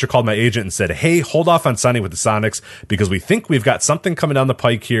 Fleischer called my agent and said, hey, hold off on signing with the Sonics because we think we've got something coming down the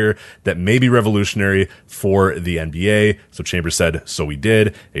pike here that may be revolutionary for the NBA. So Chambers said, so we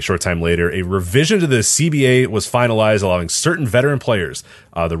did. A short time later, a revision to the CBA was finalized, allowing certain veteran players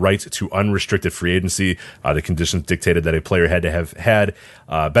the right to unrestricted free agency. The conditions dictated that a player had to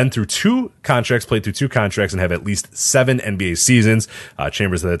have been through played through two contracts, and have at least 7 NBA seasons.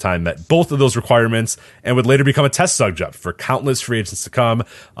 Chambers at the time met both of those requirements and would later become a test subject for countless free agents to come,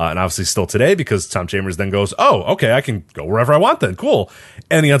 and obviously still today, because Tom Chambers then goes, oh, okay, I can go wherever I want then, cool.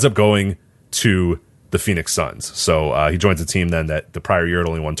 And he ends up going to the Phoenix Suns. So he joins a team then that the prior year had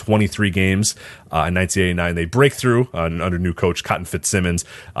only won 23 games. In 1989, they break through under new coach Cotton Fitzsimmons.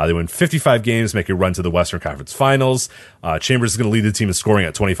 They win 55 games, make a run to the Western Conference Finals. Chambers is going to lead the team in scoring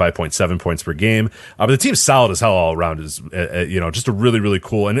at 25.7 points per game. But the team's solid as hell all around. Is just a really, really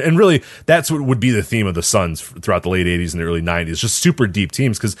cool. And really, that's what would be the theme of the Suns throughout the late 80s and the early 90s. Just super deep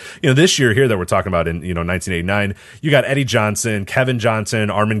teams. Because, this year here that we're talking about in, 1989, you got Eddie Johnson, Kevin Johnson,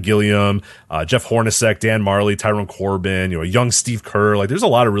 Armin Gilliam, Jeff Hornacek, Dan Marley, Tyrone Corbin, a young Steve Kerr. Like, there's a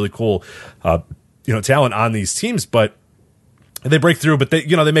lot of really cool talent on these teams, but they break through, but they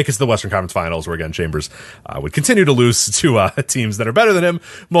make it to the Western Conference Finals, where again Chambers would continue to lose to teams that are better than him,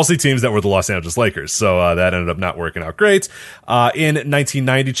 mostly teams that were the Los Angeles Lakers. So that ended up not working out great. In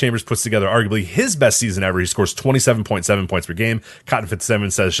 1990, Chambers puts together arguably his best season ever. He scores 27.7 points per game. Cotton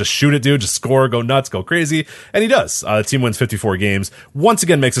Fitzsimmons says, "Just shoot it, dude. Just score, go nuts, go crazy," and he does. The team wins 54 games. Once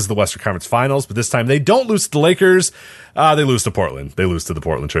again, makes it to the Western Conference Finals, but this time they don't lose to the Lakers. They lose to Portland. They lose to the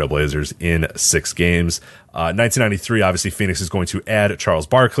Portland Trail Blazers in 6 games. 1993, obviously, Phoenix is going to add Charles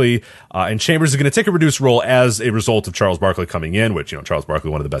Barkley, and Chambers is going to take a reduced role as a result of Charles Barkley coming in, which, Charles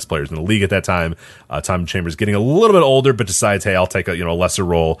Barkley, one of the best players in the league at that time. Tom Chambers getting a little bit older, but decides, hey, I'll take a lesser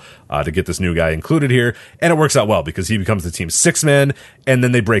role to get this new guy included here. And it works out well because he becomes the team's 6th man, and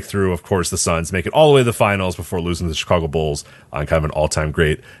then they break through, of course, the Suns, make it all the way to the finals before losing to the Chicago Bulls on kind of an all-time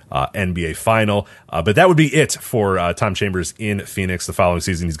great NBA final. But that would be it for Tom Chambers in Phoenix. The following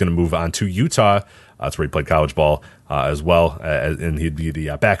season, he's going to move on to Utah. That's where he played college ball as well, and he'd be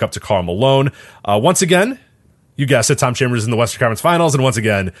the backup to Karl Malone. Once again, you guessed it, Tom Chambers in the Western Conference Finals, and once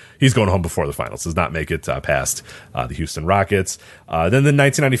again, he's going home before the finals. Does not make it past the Houston Rockets. Then in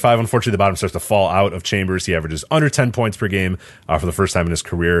 1995, unfortunately, the bottom starts to fall out of Chambers. He averages under 10 points per game for the first time in his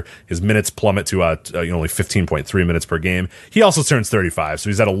career. His minutes plummet to only 15.3 minutes per game. He also turns 35, so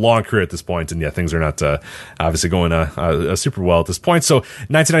he's had a long career at this point, and things are not obviously going super well at this point. So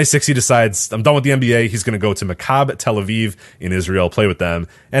 1996, he decides, I'm done with the NBA. He's going to go to Maccabi Tel Aviv in Israel, play with them,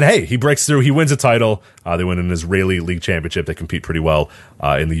 and hey, he breaks through. He wins a title. They win an Israeli League Championship. They compete pretty well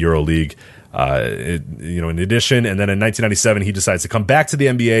in the Euro League. In addition, and then in 1997, he decides to come back to the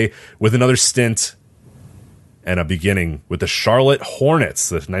NBA with another stint and a beginning with the Charlotte Hornets,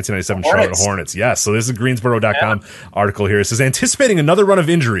 the 1997 Charlotte Hornets. Yes, so this is a Greensboro.com article here. It says, anticipating another run of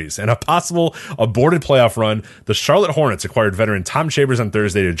injuries and a possible aborted playoff run, the Charlotte Hornets acquired veteran Tom Chambers on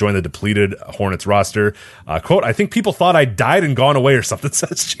Thursday to join the depleted Hornets roster. Quote, I think people thought I died and gone away or something,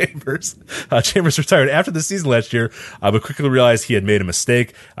 says Chambers. Chambers retired after the season last year, but quickly realized he had made a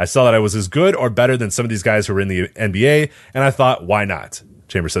mistake. I saw that I was as good or better than some of these guys who were in the NBA, and I thought, why not?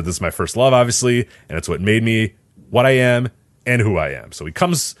 Chambers said, this is my first love, obviously, and it's what made me what I am and who I am. So he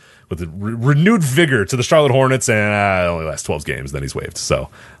comes with a renewed vigor to the Charlotte Hornets, and it only lasts 12 games, then he's waived. So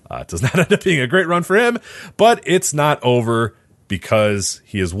it does not end up being a great run for him, but it's not over because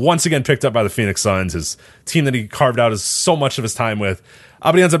he is once again picked up by the Phoenix Suns, his team that he carved out so much of his time with.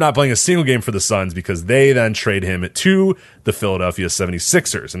 But he ends up not playing a single game for the Suns because they then trade him to the Philadelphia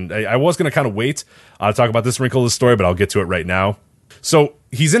 76ers. And I was going to kind of wait to talk about this wrinkle of the story, but I'll get to it right now. So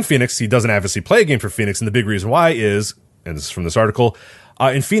he's in Phoenix. He doesn't obviously play a game for Phoenix, and the big reason why is, and this is from this article,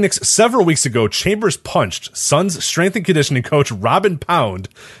 in Phoenix several weeks ago, Chambers punched Suns strength and conditioning coach Robin Pound.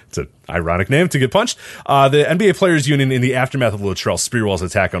 It's an ironic name to get punched. The NBA Players Union, in the aftermath of Latrell Sprewell's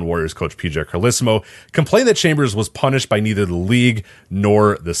attack on Warriors coach PJ Carlesimo, complained that Chambers was punished by neither the league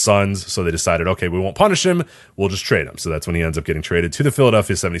nor the Suns. So they decided, okay, we won't punish him. We'll just trade him. So that's when he ends up getting traded to the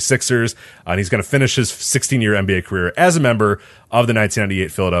Philadelphia 76ers. And he's going to finish his 16-year NBA career as a member of the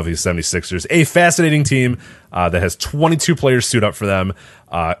 1998 Philadelphia 76ers, a fascinating team that has 22 players suit up for them.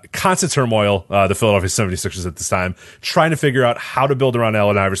 Constant turmoil, the Philadelphia 76ers at this time, trying to figure out how to build around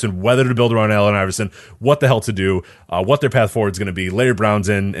Allen Iverson, whether to build around Allen Iverson, what the hell to do, what their path forward is going to be. Larry Brown's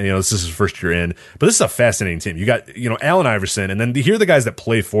in, and, this is his first year in. But this is a fascinating team. You got, Allen Iverson, and then here are the guys that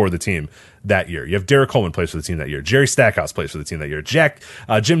play for the team that year. You have Derek Coleman plays for the team that year. Jerry Stackhouse plays for the team that year.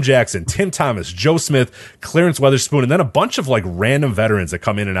 Jim Jackson, Tim Thomas, Joe Smith, Clarence Weatherspoon, and then a bunch of random veterans that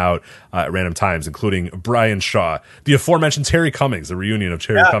come in and out at random times, inclling Brian Shaw, the aforementioned Terry Cummings, the reunion of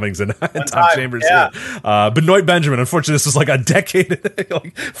Terry Cummings and Tom Chambers. Yeah. Benoit Benjamin. Unfortunately, this was a decade,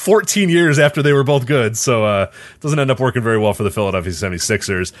 14 years after they were both good. So it doesn't end up working very well for the Philadelphia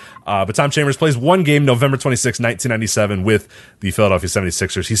 76ers. But Tom Chambers plays one game, November 26, 1997, with the Philadelphia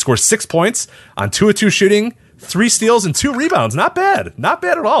 76ers. He scores 6 points on 2 of 2 shooting, 3 steals, and 2 rebounds. Not bad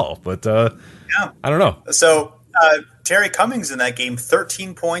at all. But I don't know. So Terry Cummings in that game,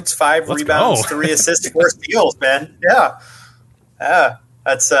 13 points, 5 rebounds, 3 assists, 4 steals. Man,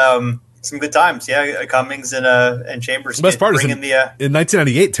 that's some good times. Yeah, Cummings and Chambers. The best part is in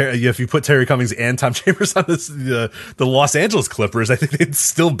 1998, if you put Terry Cummings and Tom Chambers on the Los Angeles Clippers, I think they'd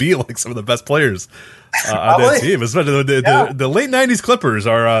still be some of the best players on that team. Especially the late 90s Clippers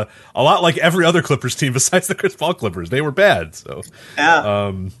are a lot like every other Clippers team besides the Chris Paul Clippers. They were bad. So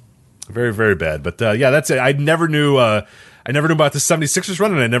very, very bad. But that's it. I never knew about the 76ers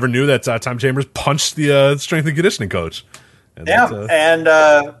run, and I never knew that Tom Chambers punched the strength and conditioning coach.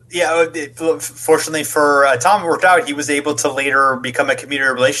 Fortunately for Tom, it worked out. He was able to later become a community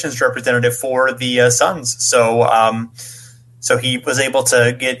relations representative for the Suns. So he was able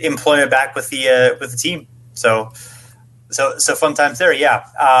to get employment back with the team. So fun times there. Yeah,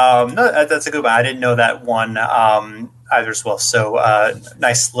 no, that's a good one. I didn't know that one either as well. So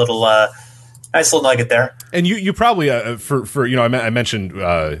nice little nugget there. And you probably for I mentioned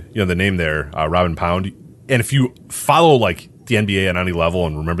the name there, Robin Pound. And if you follow the NBA at any level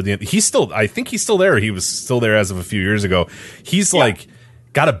and remember I think he's still there. He was still there as of a few years ago. He's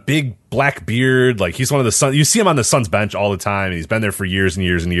got a big black beard. He's one of the Suns. You see him on the Suns bench all the time. And he's been there for years and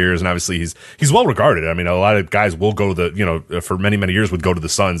years and years. And obviously he's well regarded. I mean, a lot of guys will go to for many, many years would go to the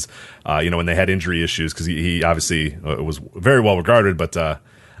Suns, when they had injury issues, because he obviously was very well regarded. But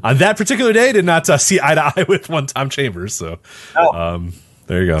on that particular day, did not see eye to eye with one Tom Chambers. So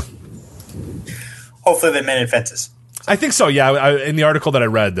there you go. Hopefully they mended fences. I think so, yeah. In the article that I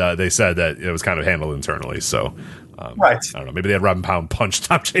read, they said that it was kind of handled internally. So, right. I don't know. Maybe they had Robin Pound punch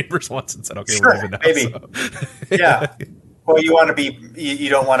Tom Chambers once and said, "Okay, sure, we're moving now." Maybe. So. Yeah. Well, you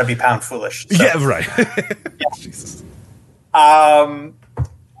don't want to be Pound foolish. So. Yeah, right. Yeah. Jesus. On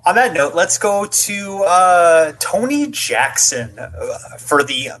that note, let's go to Tony Jackson for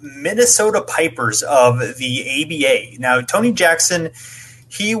the Minnesota Pipers of the ABA. Now, Tony Jackson.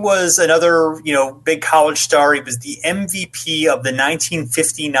 He was another, big college star. He was the MVP of the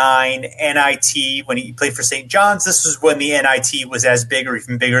 1959 NIT when he played for St. John's. This was when the NIT was as big or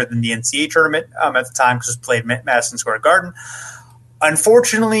even bigger than the NCAA tournament at the time, because it was played at Madison Square Garden.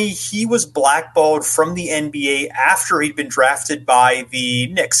 Unfortunately, he was blackballed from the NBA after he'd been drafted by the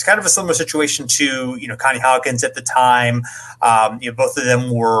Knicks. Kind of a similar situation to, Connie Hawkins at the time. Both of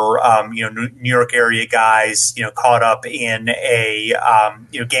them were, New York area guys, caught up in a,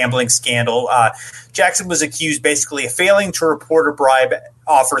 gambling scandal. Jackson was accused basically of failing to report a bribe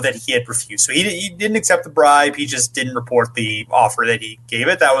offer that he had refused. So he didn't accept the bribe. He just didn't report the offer that he gave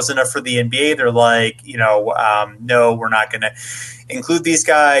it. That was enough for the NBA. They're like, no, we're not going to include these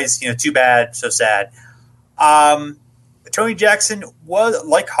guys. Too bad, so sad. Tony Jackson was,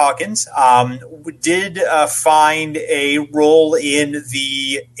 like Hawkins, did find a role in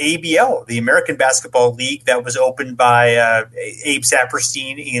the ABL, the American Basketball League, that was opened by Abe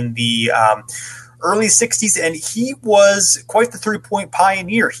Saperstein in the early 60s, and he was quite the three-point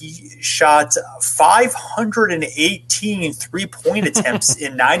pioneer. He shot 518 three-point attempts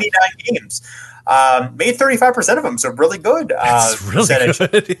in 99 games. Made 35% of them, so really good. That's really percentage.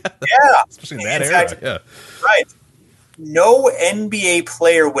 Good. Yeah. Especially in that era. Fact, yeah. Right. No NBA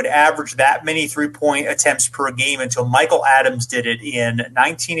player would average that many three-point attempts per game until Michael Adams did it in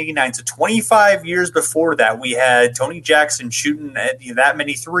 1989. So 25 years before that, we had Tony Jackson shooting that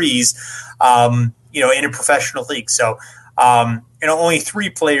many threes, in a professional league. So, only 3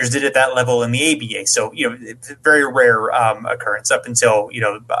 players did at that level in the ABA. So, it's a very rare occurrence up until,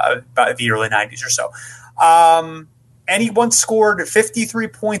 by the early 90s or so. And he once scored 53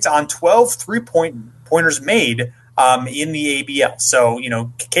 points on 12 three-pointers made in the ABL. So,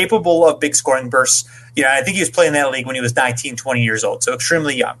 capable of big scoring bursts. I think he was playing that league when he was 19, 20 years old, so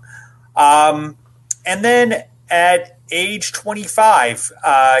extremely young. And then at age 25,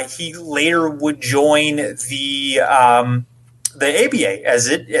 he later would join the the ABA as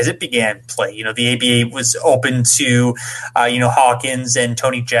it began play. The ABA was open to Hawkins and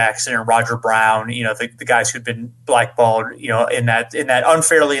Tony Jackson and Roger Brown, the guys who'd been blackballed, in that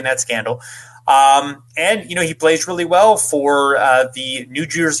unfairly in that scandal. And he plays really well for the New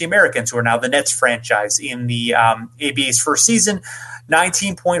Jersey Americans, who are now the Nets franchise in the ABA's first season.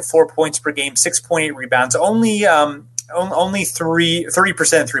 19.4 points per game, 6.8 rebounds, only 30%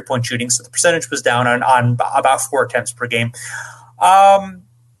 3-point shooting. So the percentage was down on about 4 attempts per game. And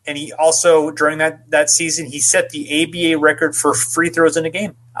he also, during that season, he set the ABA record for free throws in a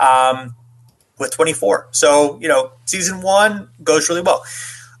game with 24. So, season 1 goes really well.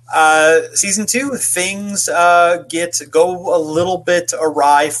 Season 2, things go a little bit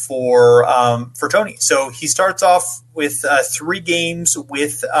awry for Tony. So he starts off with 3 games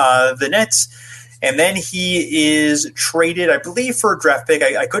with the Nets, and then he is traded, I believe, for a draft pick.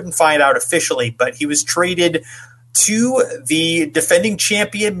 I couldn't find out officially, but he was traded to the defending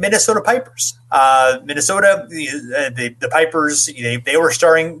champion Minnesota Pipers. Minnesota, the Pipers, they were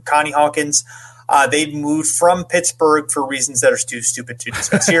starring Connie Hawkins. They'd moved from Pittsburgh for reasons that are too stupid to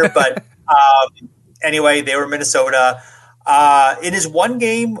discuss here. But anyway, they were Minnesota. In his 1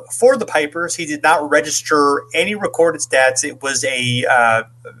 game for the Pipers, he did not register any recorded stats. It was a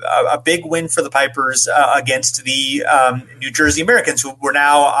big win for the Pipers against the New Jersey Americans, who were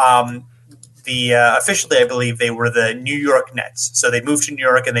now officially, I believe, they were the New York Nets. So they moved to New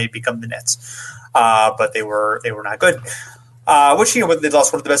York and they become the Nets. But they were not good. Which, they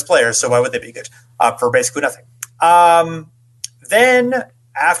lost one of the best players, so why would they be good for basically nothing? Then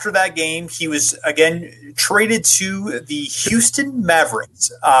after that game, he was again traded to the Houston Mavericks.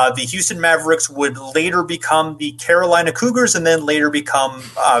 The Houston Mavericks would later become the Carolina Cougars, and then later become,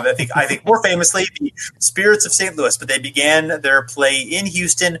 I think more famously, the Spirits of St. Louis. But they began their play in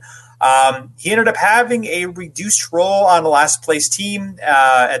Houston. He ended up having a reduced role on the last place team.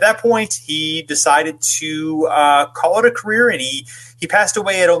 At that point, he decided to call it a career, and he passed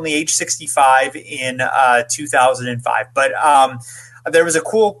away at only age 65 in 2005. But there was a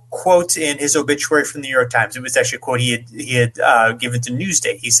cool quote in his obituary from the New York Times. It was actually a quote he had given to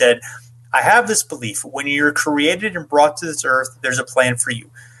Newsday. He said, "I have this belief: when you're created and brought to this earth, there's a plan for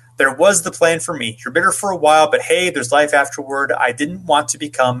you. There was the plan for me. You're bitter for a while, but hey, there's life afterward. I didn't want to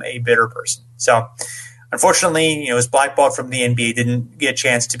become a bitter person." So, unfortunately, he was blackballed from the NBA, didn't get a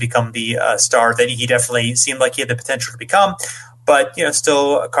chance to become the star that he definitely seemed like he had the potential to become. But,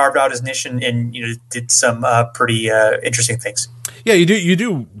 still carved out his niche and did some pretty interesting things. Yeah, you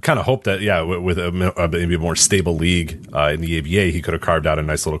do kind of hope that, with maybe a more stable league in the ABA, he could have carved out a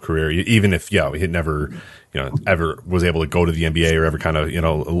nice little career, even if, he had never, ever was able to go to the NBA or ever kind of,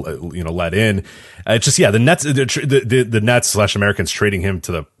 let in. It's just, the Nets, the Nets / Americans trading him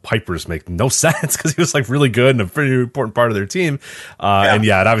to the Pipers make no sense because he was like really good and a pretty important part of their team. And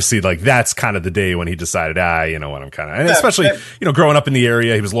it obviously that's kind of the day when he decided, you know what, I'm kind of, and especially, growing up in the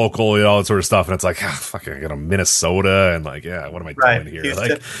area, he was local, all that sort of stuff. And it's like, fucking, I got a Minnesota and what am I doing here?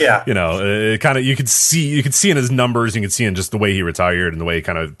 It kind of, you could see in his numbers, you could see in just the way he retired and the way he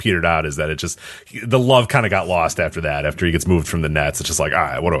kind of petered out is that it just, the love kind of got lost after that, after he gets moved from the Nets. It's just like, all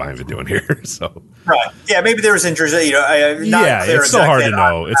right, what am I even doing here? So. Right. Yeah. Maybe there was injuries. It's so hard to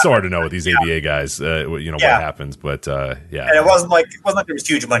know. It's so hard to know with these ABA guys. What happens, but And it wasn't like there was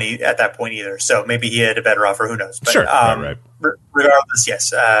huge money at that point either. So maybe he had a better offer. Who knows? But, sure. Right. Regardless,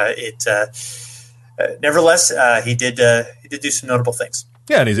 yes. Nevertheless, he did do some notable things.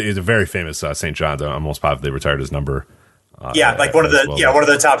 Yeah, and he's a very famous St. John's. I'm almost positive they retired his number. One of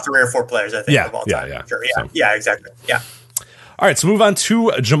the top 3 or 4 players, I think, of all time. Yeah. Sure. Yeah, exactly. Yeah. All right, so move on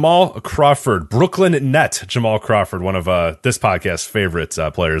to Jamal Crawford, Brooklyn Net. Jamal Crawford, one of this podcast's favorite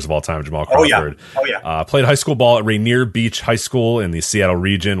players of all time, Jamal Crawford. Oh, yeah. Played high school ball at Rainier Beach High School in the Seattle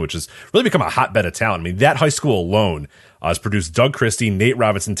region, which has really become a hotbed of talent. I mean, that high school alone has produced Doug Christie, Nate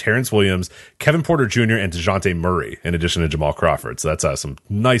Robinson, Terrence Williams, Kevin Porter Jr., and DeJounte Murray, in addition to Jamal Crawford. So that's some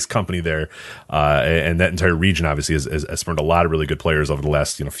nice company there. And that entire region, obviously, has spurned a lot of really good players over the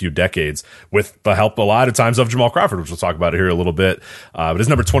last few decades with the help, a lot of times, of Jamal Crawford, which we'll talk about here a little bit. But his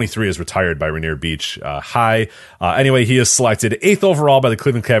number 23 is retired by Rainier Beach High. Anyway, he is selected 8th overall by the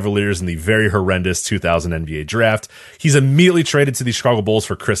Cleveland Cavaliers in the very horrendous 2000 NBA draft. He's immediately traded to the Chicago Bulls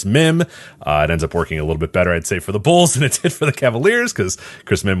for Chris Mim. It ends up working a little bit better, I'd say, for the Bulls than it it did for the Cavaliers because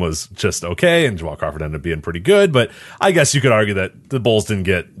Chris Mihm was just okay and Jamal Crawford ended up being pretty good. But I guess you could argue that the Bulls didn't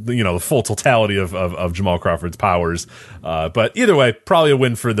get, the full totality of Jamal Crawford's powers. But either way, probably a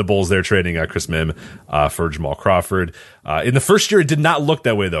win for the Bulls there trading Chris Mihm for Jamal Crawford. In the first year, it did not look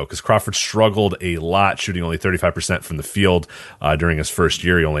that way, though, because Crawford struggled a lot, shooting only 35% from the field during his first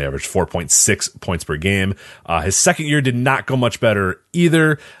year. He only averaged 4.6 points per game. His second year did not go much better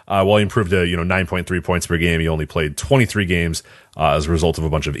either. While he improved to 9.3 points per game, he only played 23 games as a result of a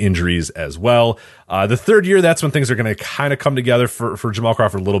bunch of injuries as well. The third year, that's when things are going to kind of come together for Jamal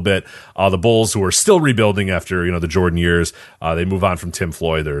Crawford a little bit. The Bulls, who are still rebuilding after the Jordan years, they move on from Tim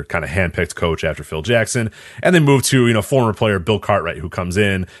Floyd, their kind of handpicked coach after Phil Jackson, and they move to former player Bill Cartwright, who comes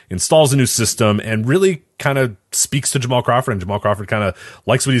in, installs a new system, and really kind of speaks to Jamal Crawford, and Jamal Crawford kind of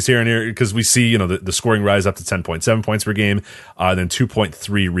likes what he's hearing here because we see the scoring rise up to 10.7 points per game, then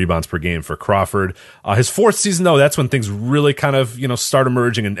 2.3 rebounds per game for Crawford. His fourth season, though, that's when things really kind of start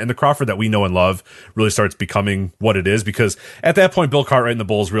emerging, and the Crawford that we know and love really starts becoming what it is, because at that point Bill Cartwright and the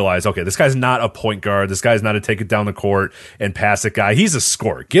Bulls realize, okay, this guy's not a point guard, this guy's not a take it down the court and pass it guy, he's a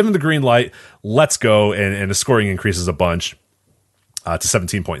scorer. Give him the green light, let's go, and the scoring increases a bunch to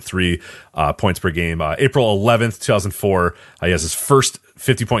 17.3 points per game. April 11th, 2004, he has his first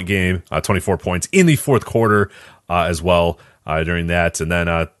 50-point game, 24 points in the fourth quarter as well during that. And then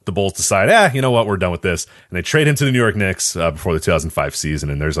the Bulls decide, you know what, we're done with this. And they trade him to the New York Knicks before the 2005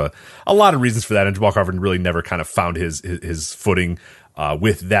 season. And there's a lot of reasons for that. And Jamal Crawford really never kind of found his footing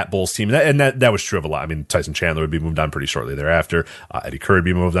with that Bulls team. And that was true of a lot. I mean, Tyson Chandler would be moved on pretty shortly thereafter. Eddie Curry would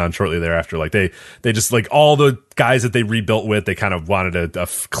be moved on shortly thereafter. Like they just, like, all the guys that they rebuilt with, they kind of wanted a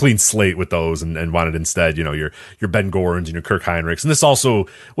clean slate with those and wanted instead, your Ben Gorans and your Kirk Heinrichs. And this also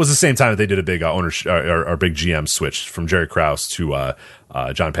was the same time that they did a big ownership or big GM switch from Jerry Krause to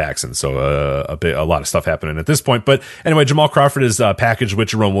John Paxson. So a lot of stuff happening at this point. But anyway, Jamal Crawford is packaged with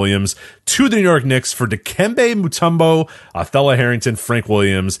Jerome Williams to the New York Knicks for Dikembe Mutombo, Thella Harrington, Frank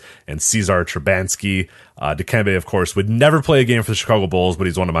Williams, and Cesar Trubansky. Dikembe, of course, would never play a game for the Chicago Bulls, but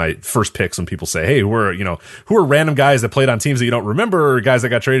he's one of my first picks when people say, hey, who are random guys that played on teams that you don't remember, or guys that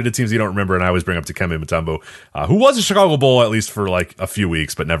got traded to teams you don't remember? And I always bring up Dikembe Mutombo, who was a Chicago Bull at least for like a few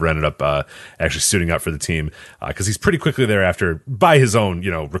weeks, but never ended up actually suiting up for the team, because he's pretty quickly thereafter, by his own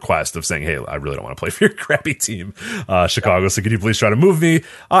request of saying, hey, I really don't want to play for your crappy team, Chicago, so could you please try to move me?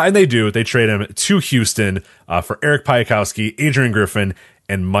 And they do. They trade him to Houston for Eric Piatkowski, Adrian Griffin,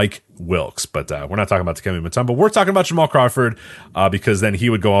 and Mike Wilkes. But we're not talking about Dikembe Mutombo. We're talking about Jamal Crawford, because then he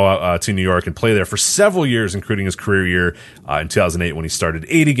would go to New York and play there for several years, including his career year in 2008 when he started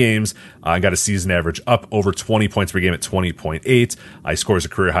 80 games and got a season average up over 20 points per game at 20.8. He scores a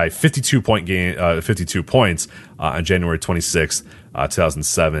career high 52 points on January 26th,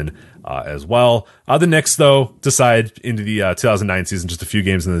 2007. As well. The Knicks, though, decide into the 2009 season, just a few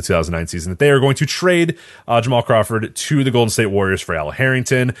games in the 2009 season, that they are going to trade Jamal Crawford to the Golden State Warriors for Al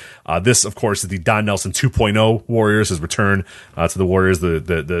Harrington. This, of course, is the Don Nelson 2.0 Warriors, his return to the Warriors,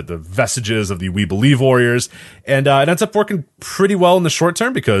 the vestiges of the We Believe Warriors. And it ends up working pretty well in the short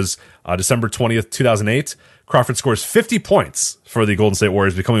term, because December 20th, 2008, Crawford scores 50 points for the Golden State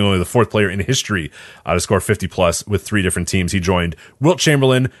Warriors, becoming only the fourth player in history to score 50-plus with three different teams. He joined Wilt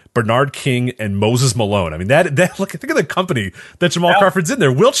Chamberlain, Bernard King, and Moses Malone. I mean, that look, think of the company that Jamal Crawford's in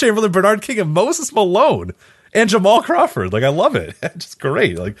there. Wilt Chamberlain, Bernard King, and Moses Malone. And Jamal Crawford. Like, I love it. Just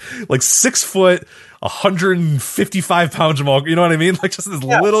great. Like 6 foot, 155 pound Jamal, you know what I mean? Like, just this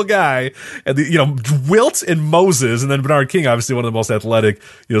little guy, and Wilt and Moses, and then Bernard King, obviously one of the most athletic,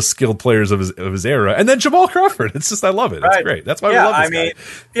 skilled players of his era, and then Jamal Crawford. It's just, I love it. It's great. That's why we love this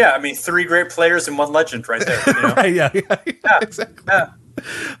guy. 3 great players and 1 legend right there. Right? Yeah, exactly. Yeah.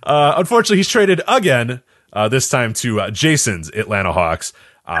 Unfortunately, he's traded again. This time to Jason's Atlanta Hawks.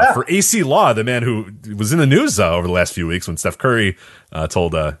 For AC Law, the man who was in the news over the last few weeks when Steph Curry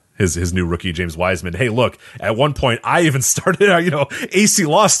told his new rookie James Wiseman, hey, look, at one point I even started, AC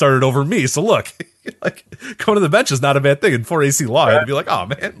Law started over me. So look, like, going to the bench is not a bad thing. And for AC Law, I had to be like, oh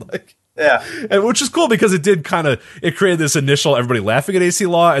man, like. Yeah, and which is cool, because it did it created this initial everybody laughing at AC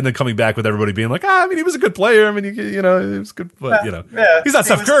Law, and then coming back with everybody being like, he was a good player. I mean, he was good, but he's not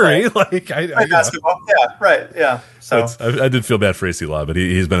Steph Curry. Basketball. Yeah, right. Yeah. So I did feel bad for AC Law, but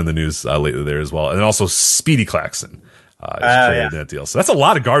he's been in the news lately there as well, and also Speedy Claxton is traded in that deal. So that's a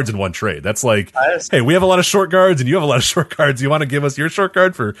lot of guards in one trade. That's like, hey, we have a lot of short guards, and you have a lot of short guards. You want to give us your short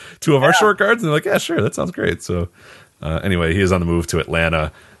guard for 2 of our short guards? And they're like, yeah, sure, that sounds great. So anyway, he is on the move to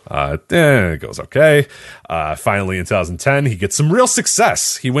Atlanta. It goes okay. Finally, in 2010, he gets some real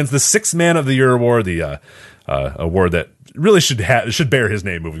success. He wins the 6th Man of the Year award, the award that should bear his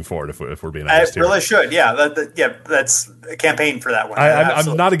name moving forward. If we're being honest, it really should. Yeah, that's a campaign for that one.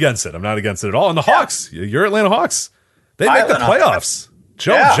 I'm not against it. I'm not against it at all. And the Hawks, your Atlanta Hawks, they make the playoffs.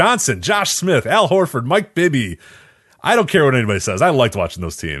 Joe Johnson, Josh Smith, Al Horford, Mike Bibby. I don't care what anybody says. I liked watching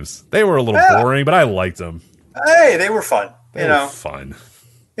those teams. They were a little boring, but I liked them. Hey, they were fun. They were fun.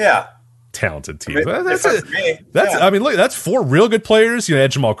 Yeah. Talented team. That's I mean, look, that's 4 real good players. You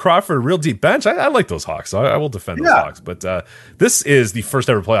had Jamal Crawford, a real deep bench. I like those Hawks. I will defend those Hawks. But this is the first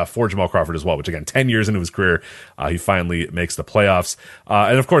ever playoff for Jamal Crawford as well, which again, 10 years into his career, he finally makes the playoffs.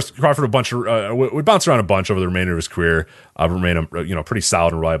 And of course, Crawford would bounce around a bunch over the remainder of his career. Remain a pretty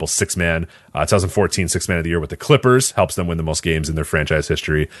solid and reliable 6-man. 2014 6-man of the year with the Clippers, helps them win the most games in their franchise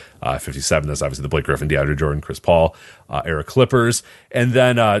history. 57. That's obviously the Blake Griffin, DeAndre Jordan, Chris Paul era Clippers. And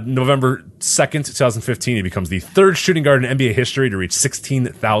then November 2nd, 2015, he becomes the 3rd shooting guard in NBA history to reach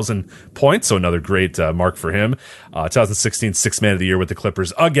 16,000 points. So another great mark for him. 2016 6-man of the year with the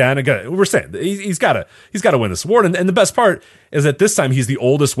Clippers. Again, we're saying he's got to win this award. And the best part is that this time he's the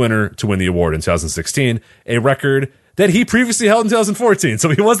oldest winner to win the award in 2016, a record that he previously held in 2014. So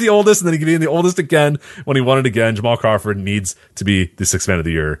he was the oldest, and then he became the oldest again when he won it again. Jamal Crawford needs to be the 6-man of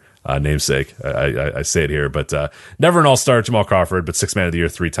the year namesake. I say it here, but never an all-star, Jamal Crawford, but 6-man of the year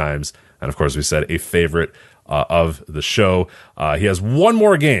 3 times. And of course, we said a favorite of the show. He has one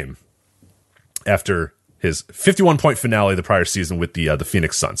more game after his 51-point finale the prior season with the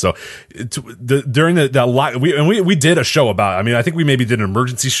Phoenix Suns. So during we did a show about, I mean, I think we maybe did an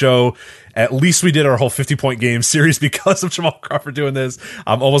emergency show. At least we did our whole 50-point game series because of Jamal Crawford doing this.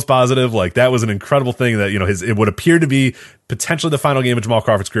 I'm almost positive like that was an incredible thing that, it would appear to be potentially the final game of Jamal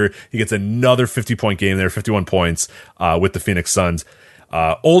Crawford's career. He gets another 50-point game there, 51 points with the Phoenix Suns.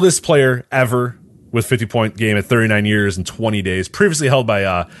 Oldest player ever with 50-point game at 39 years and 20 days. Previously held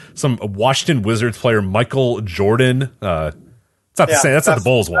by some Washington Wizards player, Michael Jordan. It's not the same. That's not the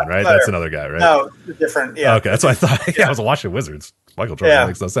Bulls one, right? That's another guy, right? No, different. Yeah. Okay, that's what I thought. Yeah, it was a Washington Wizards. Michael Jordan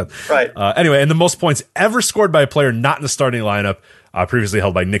makes no sense. Right. Anyway, and the most points ever scored by a player not in the starting lineup, previously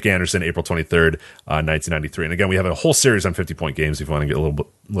held by Nick Anderson, April 23rd, 1993. And again, we have a whole series on 50-point games if you want to get a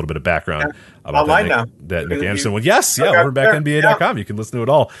little bit of background about that Nick Anderson one. Yes, over backNBA.com. You can listen to it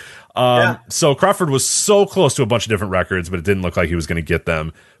all. So Crawford was so close to a bunch of different records, but it didn't look like he was going to get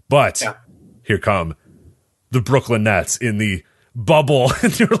them. But here come the Brooklyn Nets in the bubble,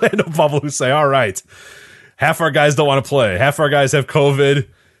 the Orlando bubble, who say, all right, half our guys don't want to play. Half our guys have COVID.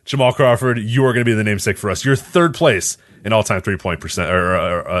 Jamal Crawford, you are going to be the namesake for us. You're 3rd place in all-time 3-point percent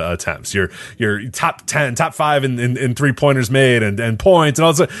or attempts. You're top 10, top 5 in 3-pointers made and points and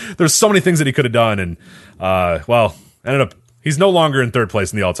all that. There's so many things that he could have done, and ended up he's no longer in 3rd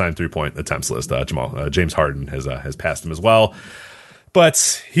place in the all-time 3-point attempts list. James Harden has passed him as well,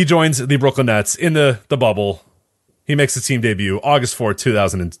 but he joins the Brooklyn Nets in the bubble. He makes his team debut August 4th,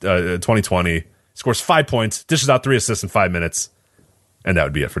 2020. Scores 5 points, dishes out 3 assists in 5 minutes. And that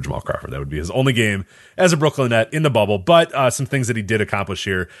would be it for Jamal Crawford. That would be his only game as a Brooklyn Net in the bubble. But some things that he did accomplish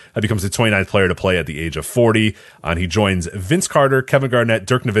here. He becomes the 29th player to play at the age of 40. And he joins Vince Carter, Kevin Garnett,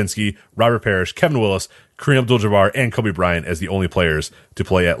 Dirk Nowitzki, Robert Parrish, Kevin Willis, Kareem Abdul-Jabbar, and Kobe Bryant as the only players to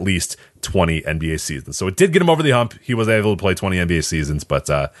play at least 20 NBA seasons. So it did get him over the hump. He was able to play 20 NBA seasons,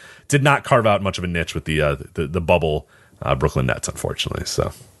 but did not carve out much of a niche with the bubble Brooklyn Nets, unfortunately.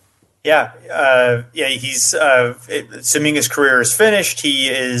 So. He's assuming his career is finished. He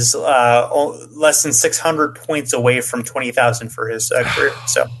is less than 600 points away from 20,000 for his career.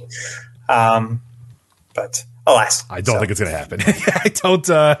 So, but alas, I don't think it's going to happen. I don't.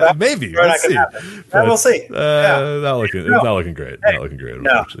 Maybe we'll see. We'll see. Not looking great. Not looking great. No,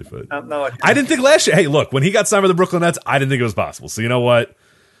 unfortunately, but I didn't think last year. Hey, look, when he got signed with the Brooklyn Nets, I didn't think it was possible. So you know what?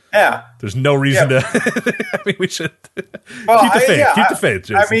 Yeah. There's no reason to. I mean, we should keep the faith. Keep the faith,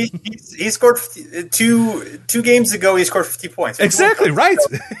 Jason. I mean, he scored two games ago. He scored 50 points. Exactly right.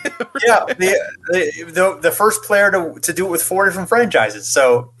 So, the first player to do it with 4 different franchises.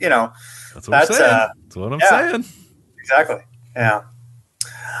 So that's what I'm saying. Exactly. Yeah.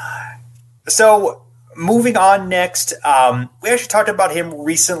 So moving on next, we actually talked about him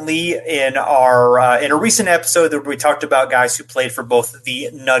recently in a recent episode that we talked about guys who played for both the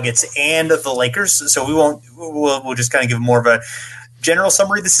Nuggets and the Lakers. So we'll just kind of give more of a general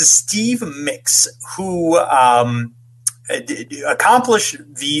summary. This is Steve Mix, who accomplished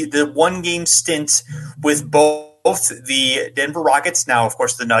the 1-game stint with both the Denver Rockets, now of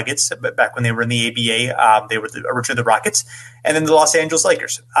course the Nuggets, but back when they were in the ABA, they were originally the Rockets, and then the Los Angeles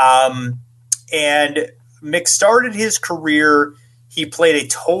Lakers. And Mick started his career. He played a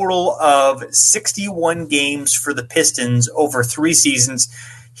total of 61 games for the Pistons over 3 seasons.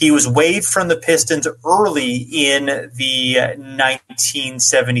 He was waived from the Pistons early in the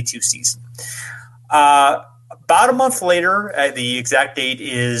 1972 season. About a month later, the exact date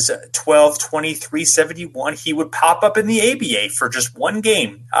is 12/23/71, he would pop up in the ABA for just one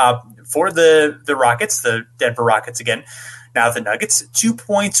game for the Rockets, the Denver Rockets again. Now the Nuggets, 2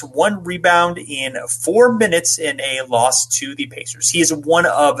 points, 1 rebound in 4 minutes in a loss to the Pacers. He is one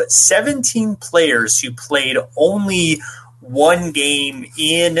of 17 players who played only one game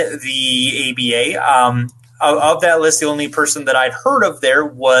in the ABA. Of that list, the only person that I'd heard of there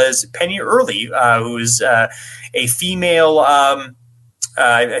was Penny Early, who is a female,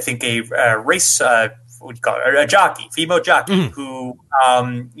 I think a race, what do you call it, a jockey, female jockey, who,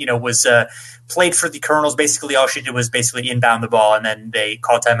 was played for the Colonels. Basically, all she did was basically inbound the ball, and then they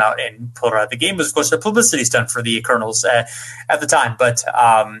called timeout and pulled her out of the game. It was, of course, a publicity stunt for the Colonels at the time. But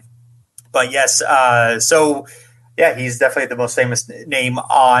yes, so yeah, he's definitely the most famous name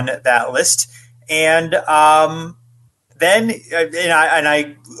on that list. And then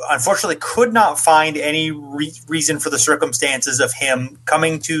I unfortunately could not find any reason for the circumstances of him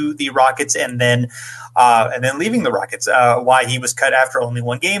coming to the Rockets and then leaving the Rockets. Why he was cut after only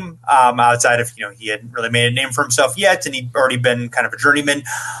one game, outside of he hadn't really made a name for himself yet, and he'd already been kind of a journeyman.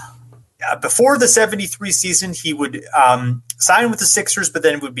 Before the 73 season, he would sign with the Sixers, but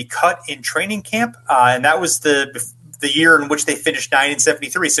then would be cut in training camp, and that was the year in which they finished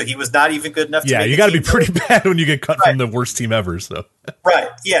 9-73. So he was not even good enough to make you got to be pretty bad when you get cut from the worst team ever. So right,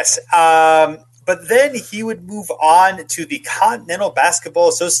 yes. But then he would move on to the Continental Basketball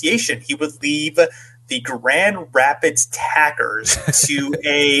Association. He would leave the Grand Rapids Tackers to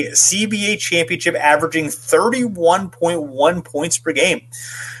a CBA championship, averaging 31.1 points per game.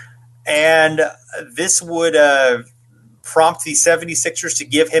 And this would prompt the 76ers to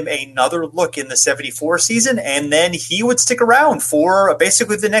give him another look in the 74 season, and then he would stick around for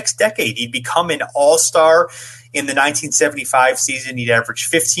basically the next decade. He'd become an all-star in the 1975 season. He'd average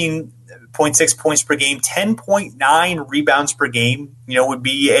 15.6 points per game, 10.9 rebounds per game. Would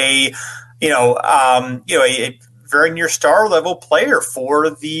be a very near star level player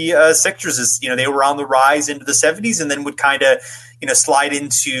for the Sixers. As they were on the rise into the 70s, and then would kind of slide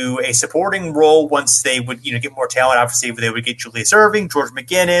into a supporting role once they would, get more talent. Obviously, they would get Julius Erving, George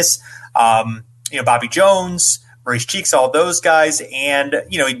McGinnis, Bobby Jones, Maurice Cheeks, all those guys. And,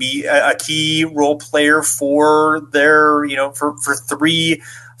 he'd be a key role player for their, for 3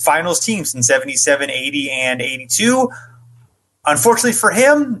 finals teams in 77, 80, and 82. Unfortunately for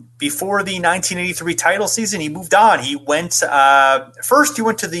him, before the 1983 title season, he moved on. He went first. He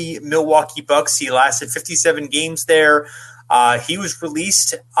went to the Milwaukee Bucks. He lasted 57 games there. He was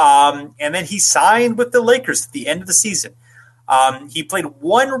released, and then he signed with the Lakers at the end of the season. He played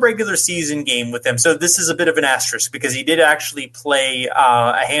one regular season game with them, so this is a bit of an asterisk because he did actually play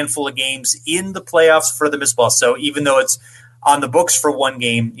a handful of games in the playoffs for them as well. So even though it's on the books for one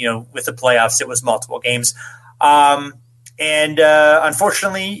game, with the playoffs, it was multiple games. And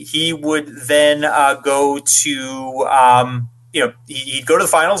unfortunately, he would then go to he'd go to the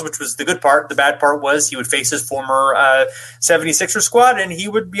finals, which was the good part. The bad part was he would face his former 76er squad, and he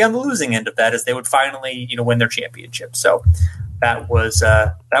would be on the losing end of that as they would finally, win their championship. So that was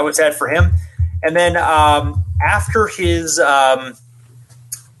sad for him. And then after his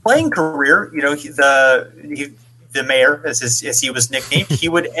playing career, the mayor, as he was nicknamed, he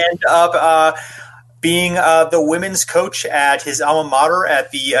would end up being the women's coach at his alma mater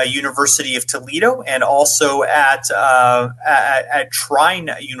at the University of Toledo, and also at Trine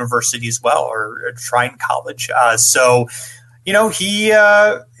University as well, or Trine College. So, he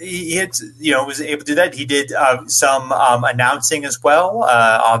had, was able to do that. He did some announcing as well.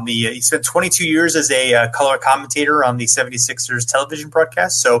 He spent 22 years as a color commentator on the 76ers television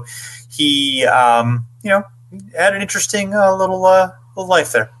broadcast. So he, had an interesting little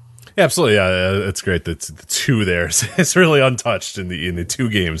life there. Yeah, absolutely. Yeah, it's great that the 2 there is really untouched in the 2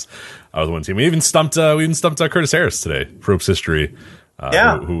 games of the one team. We even stumped Curtis Harris today, Probes history.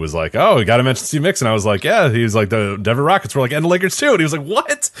 Who was like, oh, we got to mention Steve Mixon. I was like, yeah. He was like, the Denver Rockets were like, and the Lakers too. And he was like,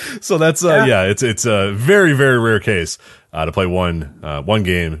 what? So that's it's a very, very rare case to play one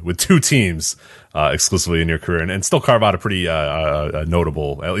game with 2 teams exclusively in your career, and still carve out a pretty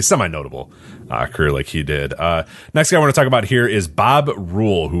notable, at least semi-notable career like he did. Next guy I want to talk about here is Bob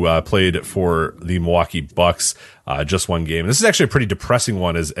Rule, who played for the Milwaukee Bucks. Just one game. And this is actually a pretty depressing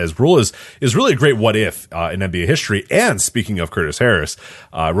one, as Rule is really a great what if in NBA history. And speaking of Curtis Harris,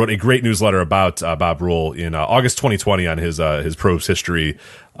 wrote a great newsletter about Bob Rule in August 2020 on his Probes history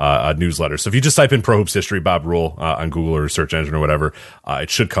newsletter. So if you just type in Pro Hoops History Bob Rule on Google or search engine or whatever, it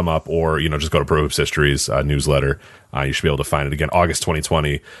should come up, or just go to Pro Hoops History's newsletter. You should be able to find it again. August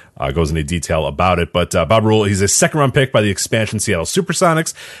 2020 goes into detail about it. But Bob Rule, he's a second-round pick by the expansion Seattle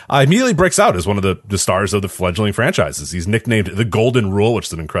SuperSonics. Immediately breaks out as one of the stars of the fledgling franchises. He's nicknamed the Golden Rule, which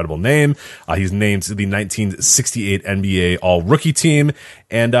is an incredible name. He's named to the 1968 NBA All-Rookie Team.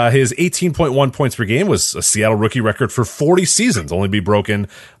 And his 18.1 points per game was a Seattle rookie record for 40 seasons, only be broken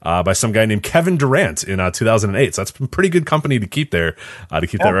by some guy named Kevin Durant in 2008. So that's pretty good company to keep there, to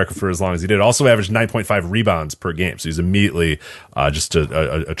keep that record for as long as he did. Also averaged 9.5 rebounds per game. So he's immediately just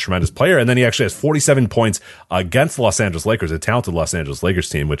a tremendous player. And then he actually has 47 points against the Los Angeles Lakers, a talented Los Angeles Lakers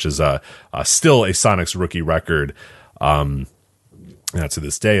team, which is still a Sonics rookie record. To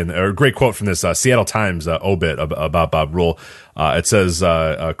this day. And a great quote from this Seattle Times obit about Bob Rule. It says,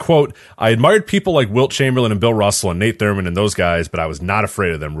 quote, "I admired people like Wilt Chamberlain and Bill Russell and Nate Thurmond and those guys, but I was not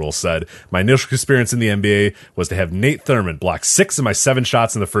afraid of them," Rule said. "My initial experience in the NBA was to have Nate Thurmond block 6 of my 7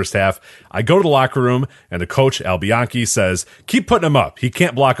 shots in the first half. I go to the locker room and the coach, Al Bianchi, says, 'Keep putting him up. He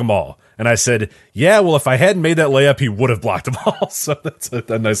can't block them all.' And I said, 'Yeah, well, if I hadn't made that layup, he would have blocked them all.'" So that's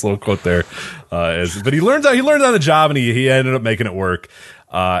a nice little quote there. But he learned on the job, and he ended up making it work.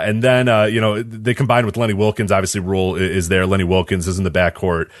 And then, they combined with Lenny Wilkins. Obviously, Rule is there. Lenny Wilkins is in the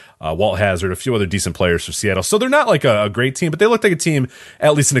backcourt. Walt Hazzard, a few other decent players for Seattle. So they're not like a great team, but they looked like a team,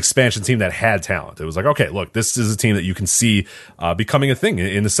 at least an expansion team that had talent. It was like, okay, look, this is a team that you can see becoming a thing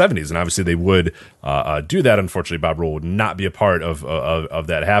in the 70s. And obviously they would do that. Unfortunately, Bob Rule would not be a part of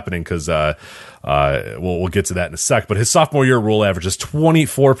that happening because we'll get to that in a sec. But his sophomore year, Rule averages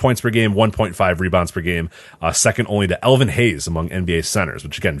 24 points per game, 1.5 rebounds per game, second only to Elvin Hayes among NBA centers,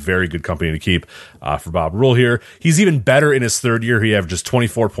 which, again, very good company to keep for Bob Rule here. He's even better in his third year. He averages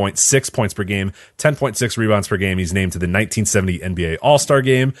 24.6 points per game, 10.6 rebounds per game. He's named to the 1970 NBA All-Star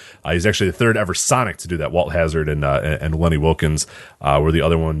Game. He's actually the third ever Sonic to do that. Walt Hazzard and Lenny Wilkins were the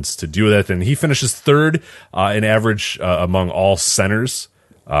other ones to do that. And he finishes third in average among all centers.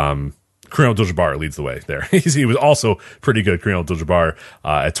 Kareem Abdul-Jabbar leads the way there. He was also pretty good, Kareem Abdul-Jabbar,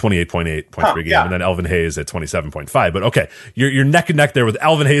 at 28.8 points per game, and then Elvin Hayes at 27.5. But okay, you're neck and neck there with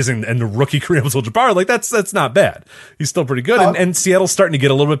Elvin Hayes and the rookie Kareem Abdul-Jabbar. Like that's not bad. He's still pretty good, and Seattle's starting to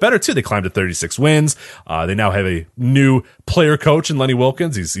get a little bit better too. They climbed to 36 wins. They now have a new player coach in Lenny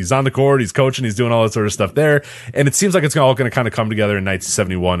Wilkins. He's on the court, he's coaching, he's doing all that sort of stuff there, and it seems like it's all going to kind of come together in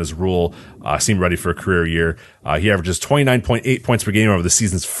 1971 as Rule seemed ready for a career year. He averages 29.8 points per game over the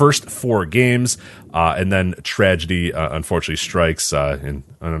season's first 4 games, and then tragedy unfortunately strikes, and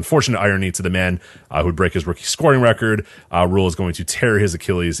an unfortunate irony to the man who would break his rookie scoring record. Rule is going to tear his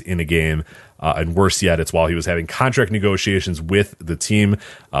Achilles in a game. And worse yet, it's while he was having contract negotiations with the team.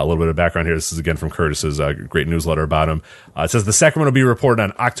 A little bit of background here. This is again from Curtis's great newsletter about him. It says the Sacramento Bee reported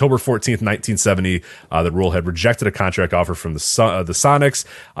on October 14th, 1970, that Rule had rejected a contract offer from the Sonics.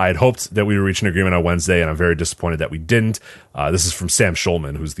 I had hoped that we would reach an agreement on Wednesday, and I'm very disappointed that we didn't. This is from Sam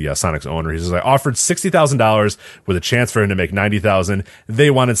Schulman, who's the Sonics owner. He says, I offered $60,000 with a chance for him to make $90,000. They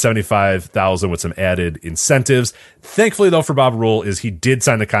wanted $75,000 with some added incentives. Thankfully, though, for Bob Rule, is he did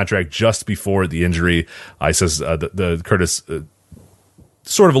sign the contract just before the injury. He says the Curtis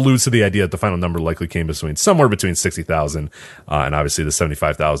sort of alludes to the idea that the final number likely came somewhere between 60,000 and obviously the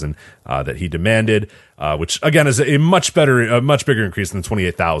 75,000 that he demanded, which again is a much bigger increase than the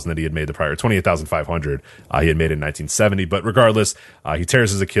 28,000 that he had made the prior 28,500 he had made in 1970. But regardless, he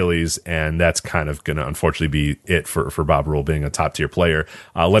tears his Achilles, and that's kind of going to unfortunately be it for Bob Rule being a top tier player.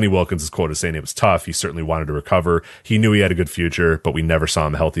 Lenny Wilkins is quoted saying it was tough. He certainly wanted to recover. He knew he had a good future, but we never saw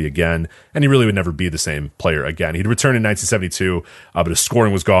him healthy again, and he really would never be the same player again. He'd return in 1972, but his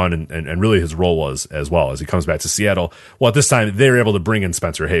scoring was gone, and really his role was as well as he comes back to Seattle. Well, at this time, they were able to bring in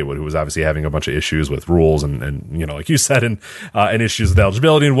Spencer Haywood, who was obviously having a bunch of issues with rules and like you said, and issues with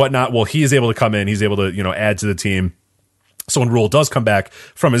eligibility and whatnot. Well, he is able to come in. He's able to, add to the team. So when Rule does come back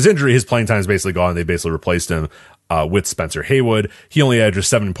from his injury, his playing time is basically gone. They basically replaced him with Spencer Haywood. He only averaged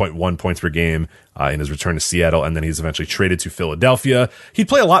 7.1 points per game in his return to Seattle, and then he's eventually traded to Philadelphia. He'd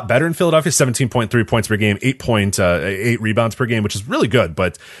play a lot better in Philadelphia, 17.3 points per game, 8 rebounds per game, which is really good,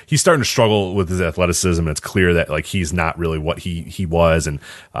 but he's starting to struggle with his athleticism, and it's clear that like he's not really what he was, and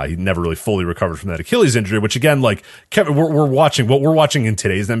he never really fully recovered from that Achilles injury, which again, like Kevin, we're watching in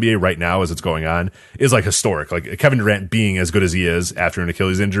today's NBA right now as it's going on is like historic. Like Kevin Durant being as good as he is after an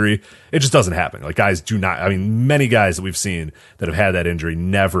Achilles injury, it just doesn't happen. Like guys do not, many guys that we've seen that have had that injury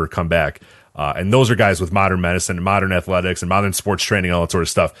never come back And those are guys with modern medicine and modern athletics and modern sports training, all that sort of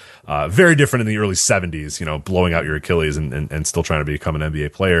stuff. Very different in the early 70s, blowing out your Achilles and still trying to become an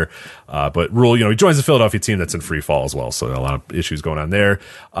NBA player. But Rule, he joins the Philadelphia team that's in free fall as well. So a lot of issues going on there.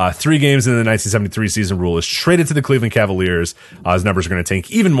 3 games in the 1973 season, Rule is traded to the Cleveland Cavaliers. His numbers are going to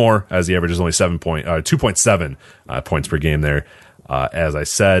tank even more as he averages only 2.7 points per game there. As I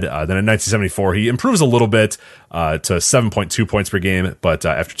said, then in 1974, he improves a little bit to 7.2 points per game, but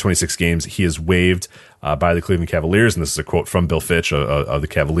after 26 games, he is waived by the Cleveland Cavaliers, and this is a quote from Bill Fitch of the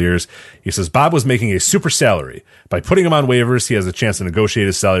Cavaliers. He says, Bob was making a super salary. By putting him on waivers, he has a chance to negotiate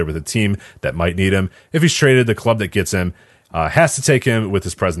his salary with a team that might need him. If he's traded, the club that gets him has to take him with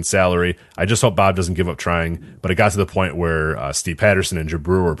his present salary. I just hope Bob doesn't give up trying, but it got to the point where Steve Patterson and Jim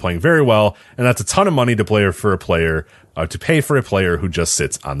Brewer were playing very well, and that's a ton of money to pay for a player who just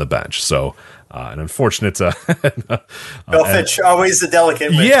sits on the bench. So an unfortunate Bill Fitch, always the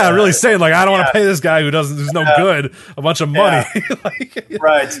delicate with, really saying I don't want to pay this guy who's no good a bunch of money.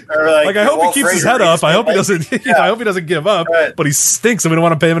 Right. Or I hope he keeps his head up. I hope he doesn't I hope he doesn't give up, but he stinks and we don't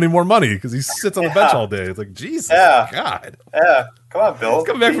want to pay him any more money because he sits on the bench all day. It's like, Jesus God. Yeah. Come on, Bill. He's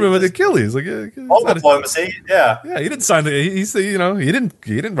coming back from him with Achilles. All diplomacy. Yeah. Yeah, he didn't sign he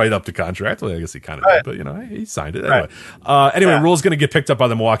didn't write up the contract. Well, I guess he kind of did, but he signed it anyway. Rule's going to get picked up by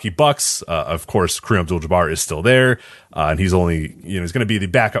the Milwaukee Bucks. Of course, Kareem Abdul-Jabbar is still there, and he's only he's going to be the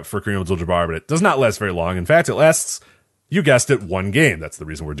backup for Kareem Abdul-Jabbar, but it does not last very long. In fact, it lasts, you guessed it, 1 game. That's the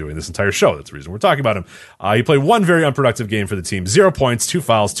reason we're doing this entire show. That's the reason we're talking about him. He played 1 very unproductive game for the team. 0 points, 2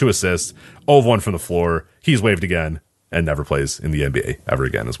 fouls, 2 assists, 0 of 1 from the floor. He's waived again and never plays in the NBA ever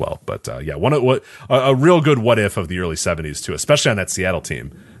again as well. But a real good what if of the early 70s too, especially on that Seattle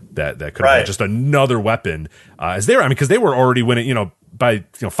team that could have been just another weapon as they were. Because they were already winning. By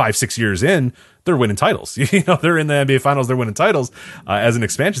 5-6 years in, they're winning titles. They're in the NBA Finals. They're winning titles as an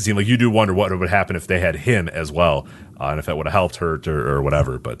expansion team. You do wonder what would happen if they had him as well, and if that would have helped, hurt, or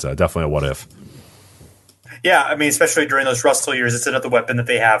whatever. But definitely a what if. Yeah, especially during those Russell years, it's another weapon that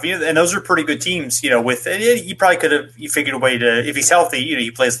they have. And those are pretty good teams. With you probably could have figured a way to, if he's healthy,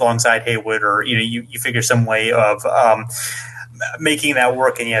 he plays alongside Haywood, or you figure some way of making that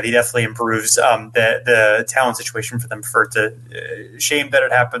work. And he definitely improves the talent situation for them. For it to shame that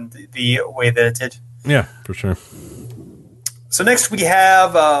it happened the way that it did. Yeah, for sure. So next we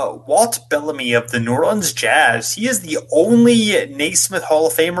have Walt Bellamy of the New Orleans Jazz. He is the only Naismith Hall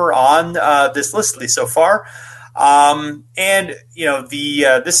of Famer on this list, at least so far.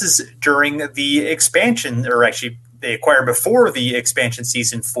 This is during the expansion, or actually they acquired before the expansion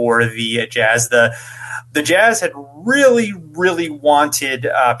season for the Jazz. The Jazz had really, really wanted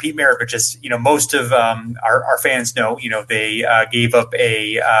Pete Maravich, as most of our fans know. They gave up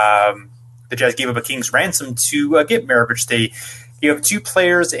the Jazz gave up a king's ransom to get Maravich. They gave up 2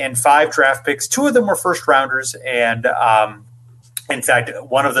 players and 5 draft picks. 2 of them were first rounders, and in fact,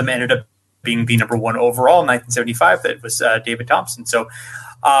 one of them ended up being the number 1 overall in 1975. That was David Thompson. So,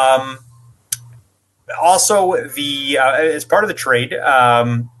 also as part of the trade,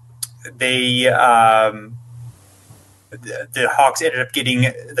 the Hawks ended up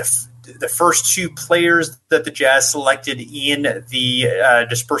getting the first 2 players that the Jazz selected in the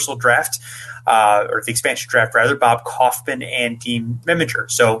dispersal draft, or the expansion draft rather, Bob Kaufman and Dean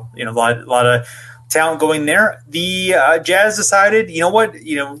Meminger. So, a lot of talent going there. The Jazz decided, we're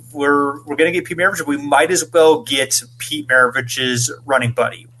going to get Pete Maravich. We might as well get Pete Maravich's running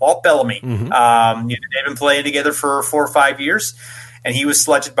buddy, Walt Bellamy. Mm-hmm. They've been playing together for 4 or 5 years. And he was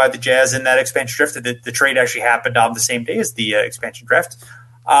selected by the Jazz in that expansion draft. The trade actually happened on the same day as the expansion draft.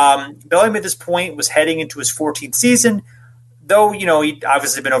 Bellamy at this point was heading into his 14th season, though, he'd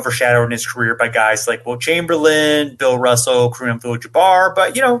obviously been overshadowed in his career by guys like Will Chamberlain, Bill Russell, Kareem Abdul-Jabbar,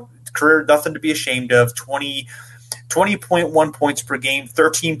 but, career, nothing to be ashamed of. 20.1 points per game,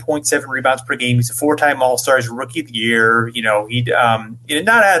 13.7 rebounds per game. He's a 4-time All-Star, he's Rookie of the Year. He'd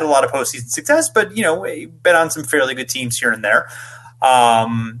not had a lot of postseason success, but, he'd been on some fairly good teams here and there.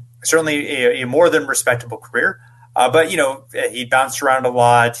 Certainly a more than respectable career. But he bounced around a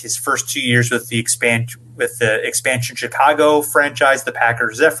lot. His first 2 years with the expansion Chicago franchise, the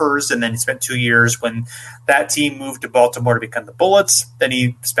Packers Zephyrs, and then he spent 2 years when that team moved to Baltimore to become the Bullets. Then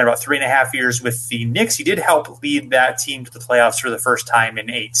he spent about 3.5 years with the Knicks. He did help lead that team to the playoffs for the first time in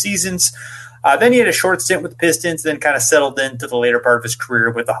 8 seasons. Then he had a short stint with the Pistons, then kind of settled into the later part of his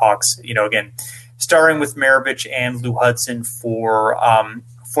career with the Hawks. Again, starring with Maravich and Lou Hudson for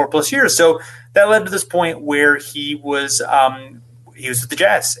 4+ years. So that led to this point where he was with the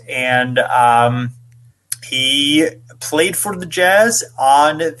Jazz, and he played for the Jazz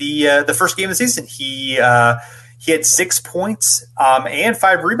on the first game of the season. He He had 6 points and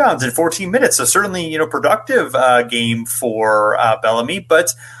 5 rebounds in 14 minutes. So certainly, productive game for Bellamy.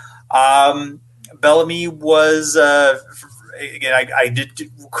 But Bellamy was again. I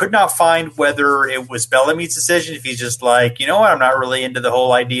could not find whether it was Bellamy's decision. If he's just like, you know what, I'm not really into the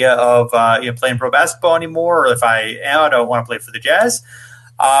whole idea of playing pro basketball anymore, or if I don't want to play for the Jazz.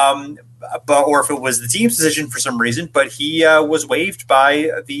 Or if it was the team's decision for some reason, but he was waived by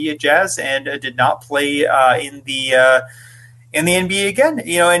the Jazz and did not play in the NBA again.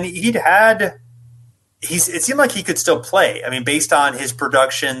 And it seemed like he could still play. I mean, based on his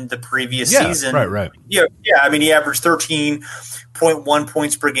production the previous season, right. Yeah. I mean, he averaged 13.1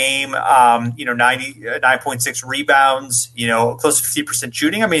 points per game, 9.6 rebounds, close to 50%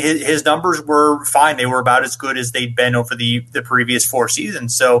 shooting. I mean, his numbers were fine. They were about as good as they'd been over the previous 4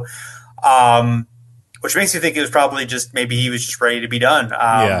 seasons. So, which makes me think it was probably just maybe he was just ready to be done.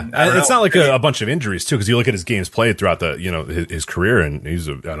 And it's not like a bunch of injuries too, because you look at his games played throughout the his career, and he's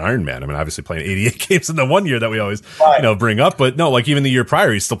an Iron Man. I mean, obviously playing 88 games in the one year that we always bring up, but no, like even the year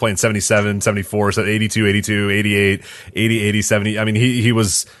prior, he's still playing 77, 74, 82, 88, 80, 70. I mean,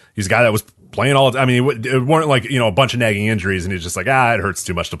 he's a guy that was playing all. I mean, it weren't like a bunch of nagging injuries, and he's just like, it hurts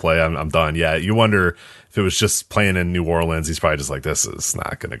too much to play. I'm done. Yeah, you wonder if it was just playing in New Orleans, he's probably just like, this is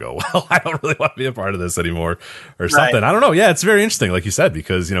not going to go well. I don't really want to be a part of this anymore, or something. Right. I don't know. Yeah, it's very interesting, like you said,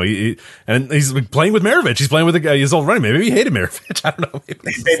 because and he's playing with Maravich. He's playing with his old running mate. Maybe he hated Maravich. I don't know.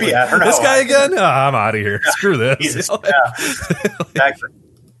 Maybe I don't know. This guy again. Oh, I'm out of here. Yeah. Screw this. Exactly.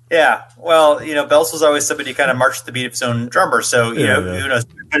 Yeah, well, Bells was always somebody who kind of marched to the beat of his own drummer. So, who knows?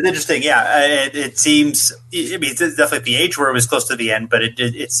 But it's interesting. Yeah, it seems. I mean, it's definitely the age where it was close to the end, but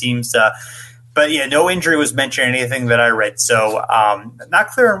it seems. But yeah, no injury was mentioned in anything that I read. So, not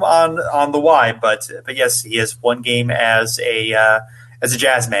clear on the why, but yes, he has one game as a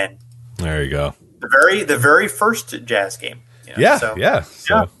Jazz man. There you go. The very first Jazz game. Yeah.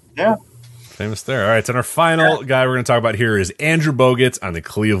 Famous there. All right, so our final guy we're going to talk about here is Andrew Bogut on the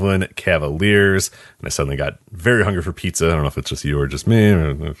Cleveland Cavaliers. And I suddenly got very hungry for pizza. I don't know if it's just you or just me. I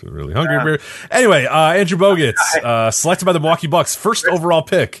don't know if you're really hungry. Anyway, Andrew Bogut, selected by the Milwaukee Bucks, first overall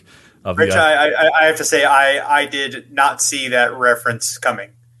pick. Rich, I have to say, I did not see that reference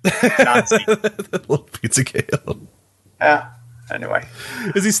coming. Not see. The little pizza kale. Yeah. Anyway,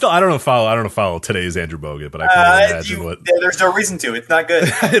 is he still? I don't know. Follow today's Andrew Bogut, but I can imagine what. Yeah, there's no reason to. It's not good.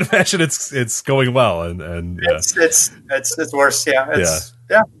 I imagine it's going well, and it's worse. Yeah.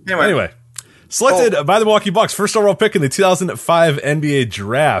 Anyway, selected by the Milwaukee Bucks, first overall pick in the 2005 NBA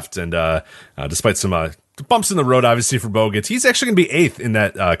draft, and despite some bumps in the road, obviously, for Bogut, he's actually going to be 8th in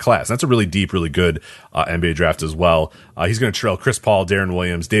that class. That's a really deep, really good NBA draft as well. He's going to trail Chris Paul, Darren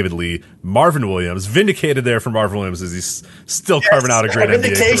Williams, David Lee, Marvin Williams. Vindicated there for Marvin Williams as he's still carving out a great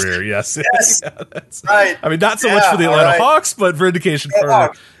NBA career. Yes. That's right. I mean, not so much for the Atlanta Hawks, but vindication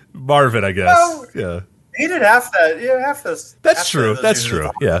for Marvin, I guess. Well, yeah. He did half that. Yeah, half those. That's true. That's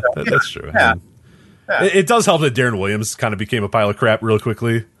true. Yeah, that's true. Yeah. It does help that Darren Williams kind of became a pile of crap real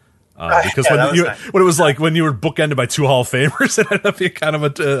quickly. Because when it was like when you were bookended by 2 Hall of Famers, it ended up being kind of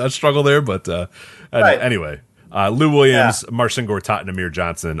a struggle there. But anyway, Lou Williams, Marcin Gortat, and Amir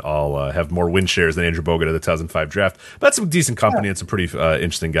Johnson all have more win shares than Andrew Bogut of the 2005 draft. But that's some decent company and some pretty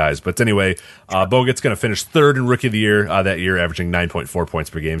interesting guys. But anyway, Bogut's going to finish 3rd in Rookie of the Year that year, averaging 9.4 points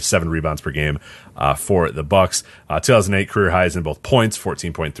per game, 7 rebounds per game for the Bucks. 2008 career highs in both points,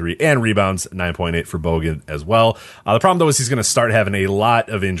 14.3, and rebounds, 9.8 for Bogut as well. The problem, though, is he's going to start having a lot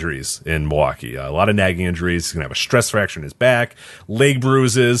of injuries in Milwaukee. A lot of nagging injuries. He's going to have a stress fracture in his back, leg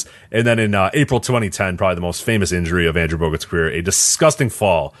bruises, and then in April 2010, probably the most famous injury of Andrew Bogut's career, a disgusting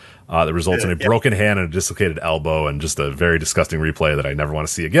fall that results in a broken hand and a dislocated elbow, and just a very disgusting replay that I never want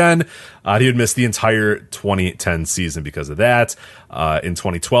to see again. He would miss the entire 2010 season because of that. In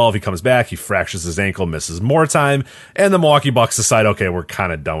 2012, he comes back, he fractures his ankle, misses more time, and the Milwaukee Bucks decide, okay, we're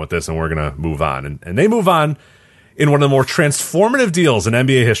kind of done with this and we're going to move on. And they move on in one of the more transformative deals in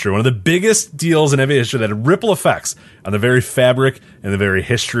NBA history, one of the biggest deals in NBA history that had ripple effects on the very fabric and the very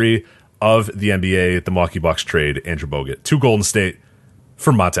history of the NBA. The Milwaukee Bucks trade Andrew Bogut to Golden State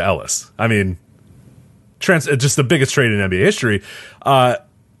for Monta Ellis. I mean, just the biggest trade in NBA history.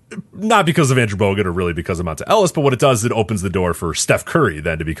 Not because of Andrew Bogut or really because of Monta Ellis, but what it does, it opens the door for Steph Curry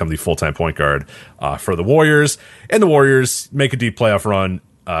then to become the full-time point guard for the Warriors. And the Warriors make a deep playoff run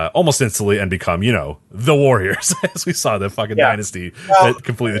almost instantly and become, the Warriors, as we saw the fucking dynasty that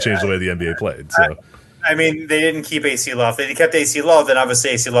completely changed the way the NBA played. So I mean, they didn't keep AC Law. If they kept AC Law, then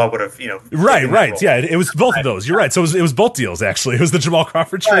obviously AC Law would have, Right. Yeah, it was both of those. You're right. So it was both deals, actually. It was the Jamal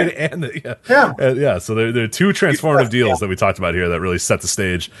Crawford trade and the, so there are two transformative deals that we talked about here that really set the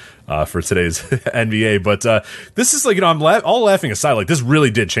stage for today's NBA. But this is like, I'm all laughing aside, like this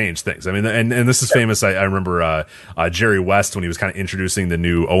really did change things. I mean, and this is famous. I remember Jerry West when he was kind of introducing the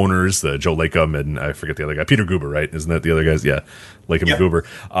new owners, the Joe Lacob and I forget the other guy, Peter Guber, right? Isn't that the other guys? Yeah, Lacob and Guber.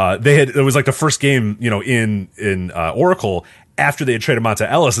 It was like the first game, in Oracle after they had traded Monta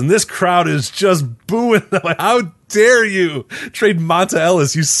Ellis, and this crowd is just booing. Like, how dare you trade Monta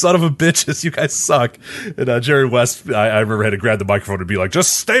Ellis, you son of a bitches, you guys suck. And Jerry West, I remember, had to grab the microphone and be like,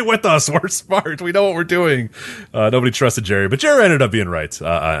 just stay with us, we're smart, we know what we're doing. Nobody trusted Jerry, but Jerry ended up being right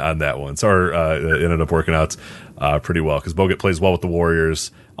on that one, so it ended up working out pretty well, because Bogut plays well with the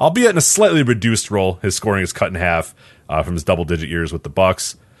Warriors, albeit in a slightly reduced role. His scoring is cut in half from his double-digit years with the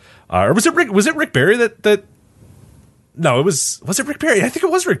Bucks. Or was it Rick Barry that No, was it Rick Barry? I think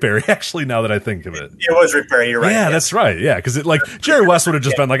it was Rick Barry, actually, now that I think of it. It was Rick Barry, you're right. Yeah, that's right. Yeah, because Jerry West would have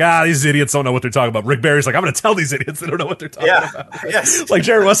just been like, these idiots don't know what they're talking about. Rick Barry's like, I'm going to tell these idiots they don't know what they're talking about. Yes. Like,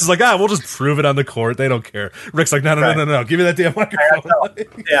 Jerry West is like, we'll just prove it on the court. They don't care. Rick's like, no, give me that damn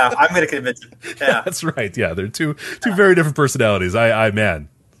microphone. Yeah, I'm going to convince him. Yeah, that's right. Yeah, they're two very different personalities. Man,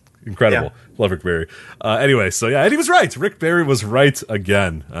 incredible. Yeah. Love Rick Barry. Anyway, so and he was right. Rick Barry was right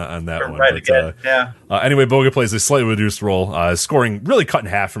again on that one. Right again. Anyway, Bogut plays a slightly reduced role, scoring really cut in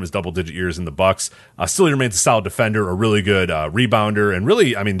half from his double-digit years in the Bucks. Still remains a solid defender, a really good rebounder, and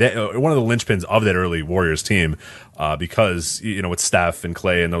really, I mean, one of the linchpins of that early Warriors team. Because with Steph and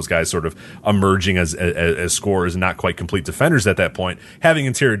Clay and those guys sort of emerging as scorers and not quite complete defenders at that point, having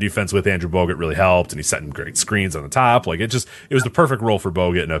interior defense with Andrew Bogut really helped, and he's setting great screens on the top. Like it was the perfect role for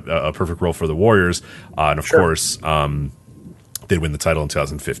Bogut and a perfect role for the Warriors. And of course, they win the title in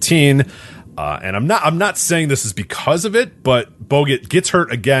 2015. And I'm not saying this is because of it, but Bogut gets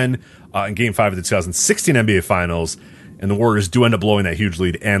hurt again in Game 5 of the 2016 NBA Finals. And the Warriors do end up blowing that huge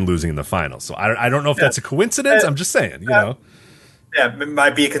lead and losing in the finals. So I don't know if that's a coincidence. I'm just saying, Yeah, it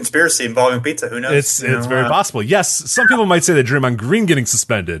might be a conspiracy involving pizza. Who knows? It's very possible. Yes, some people might say that Draymond Green getting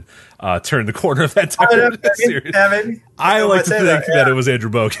suspended turned the corner of that entire series. Maybe. I like to think that it was Andrew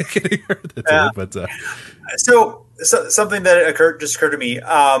Bogut getting hurt. But so something that occurred to me.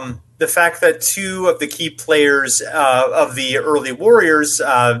 The fact that two of the key players of the early Warriors,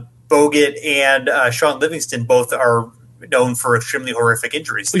 Bogut and Sean Livingston, both are known for extremely horrific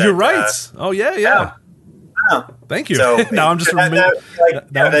injuries. You're right. Yeah. Thank you. So, now I'm just reminded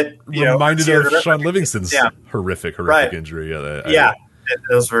of Sean Livingston's horrific injury.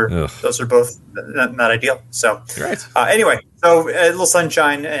 Those were both not ideal. So right. Anyway, so a little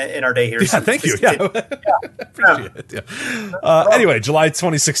sunshine in our day here. Yeah, thank you. Appreciate it. Yeah. Anyway, July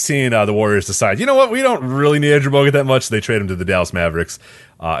 2016, the Warriors decide, you know what, we don't really need Andrew Bogut that much. They trade him to the Dallas Mavericks.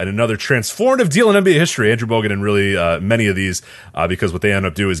 And another transformative deal in NBA history, Andrew Bogut and really many of these, because what they end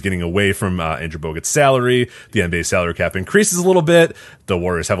up doing is getting away from Andrew Bogut's salary. The NBA salary cap increases a little bit. The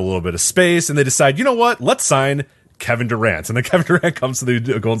Warriors have a little bit of space, and they decide, you know what, let's sign Kevin Durant. And then Kevin Durant comes to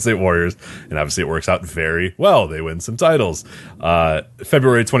the Golden State Warriors, and obviously it works out very well. They win some titles.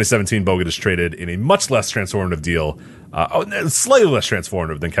 February 2017, Bogut is traded in a much less transformative deal. Slightly less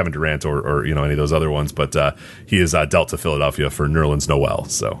transformative than Kevin Durant or any of those other ones, but he is dealt to Philadelphia for Nerlens Noel.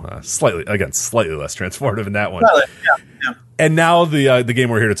 So slightly less transformative in that one. Yeah. And now the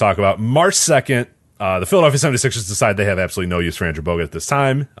game we're here to talk about, March 2nd, the Philadelphia 76ers decide they have absolutely no use for Andrew Bogut at this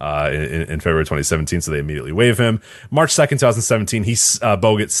time in February 2017, so they immediately waive him. March 2nd, 2017,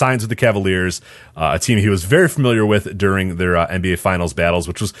 Bogut signs with the Cavaliers, a team he was very familiar with during their NBA Finals battles,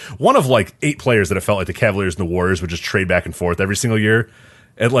 which was one of like 8 players that it felt like the Cavaliers and the Warriors would just trade back and forth every single year.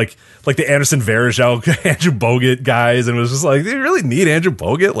 And like the Anderson Varejao, Andrew Bogut guys, and it was just like, do you really need Andrew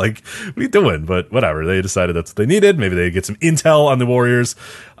Bogut? Like, what are you doing? But whatever, they decided that's what they needed. Maybe they get some intel on the Warriors.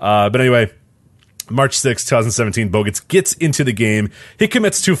 But anyway, March 6, 2017, Bogut gets into the game. He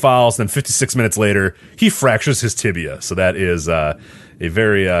commits 2 fouls, then 56 minutes later, he fractures his tibia. So that is a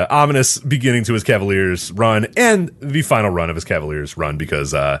very ominous beginning to his Cavaliers run, and the final run of his Cavaliers run,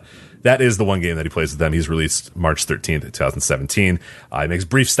 because that is the one game that he plays with them. He's released March 13th, 2017. He makes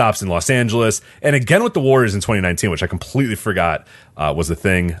brief stops in Los Angeles, and again with the Warriors in 2019, which I completely forgot was a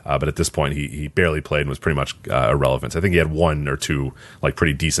thing. But at this point, he barely played and was pretty much irrelevant. I think he had 1 or 2 like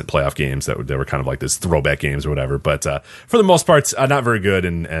pretty decent playoff games that were kind of like this throwback games or whatever. But for the most part, not very good.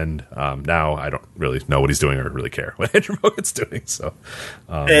 And now I don't really know what he's doing or really care what Andrew Bogut's doing. So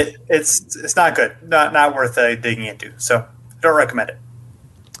it's not good, not worth digging into. So don't recommend it.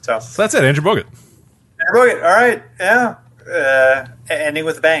 So that's it, Andrew Bogut. Andrew Bogut, all right, yeah. Ending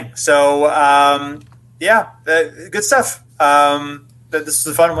with a bang. So Good stuff. This was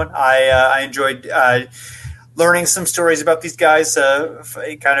a fun one. I enjoyed learning some stories about these guys.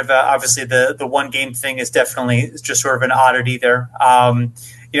 Obviously the one game thing is definitely just sort of an oddity there.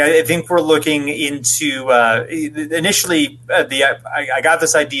 I think we're looking into initially. I got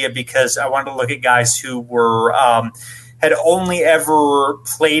this idea because I wanted to look at guys who were had only ever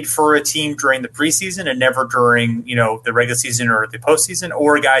played for a team during the preseason and never during the regular season or the postseason,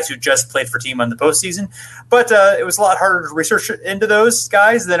 or guys who just played for a team on the postseason. But it was a lot harder to research into those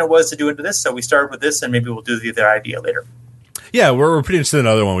guys than it was to do into this. So we started with this, and maybe we'll do the other idea later. Yeah, we're pretty interested in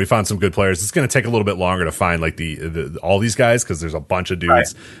another one. We found some good players. It's going to take a little bit longer to find like the all these guys because there's a bunch of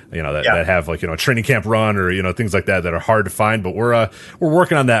dudes, right, that have like a training camp run or things like that are hard to find. But we're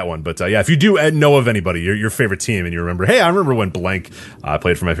working on that one. But if you do know of anybody, your favorite team, and you remember, hey, I remember when blank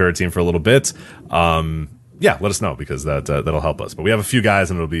played for my favorite team for a little bit. Let us know because that'll help us. But we have a few guys,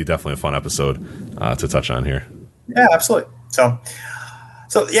 and it'll be definitely a fun episode to touch on here. Yeah, absolutely.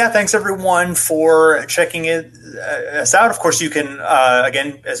 So thanks everyone for checking us out. Of course, you can,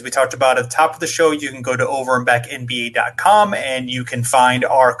 again, as we talked about at the top of the show, you can go to overandbacknba.com and you can find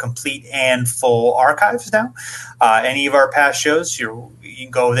our complete and full archives now. Any of our past shows, you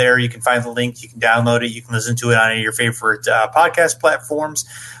can go there, you can find the link, you can download it, you can listen to it on any of your favorite podcast platforms,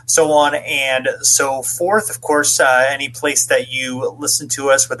 so on and so forth. Of course, any place that you listen to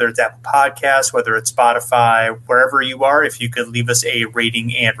us, whether it's Apple Podcasts, whether it's Spotify, wherever you are, if you could leave us a rating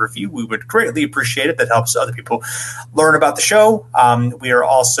and review, we would greatly appreciate it. That helps other people learn about the show. We are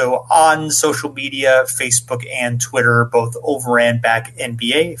also on social media, Facebook and Twitter, both Over and Back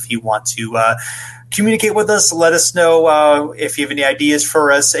NBA. If you want to communicate with us, let us know if you have any ideas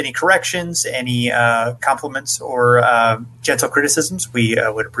for us, any corrections, any compliments or gentle criticisms. We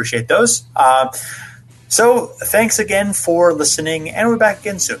would appreciate those. So thanks again for listening, and we're back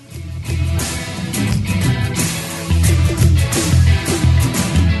again soon.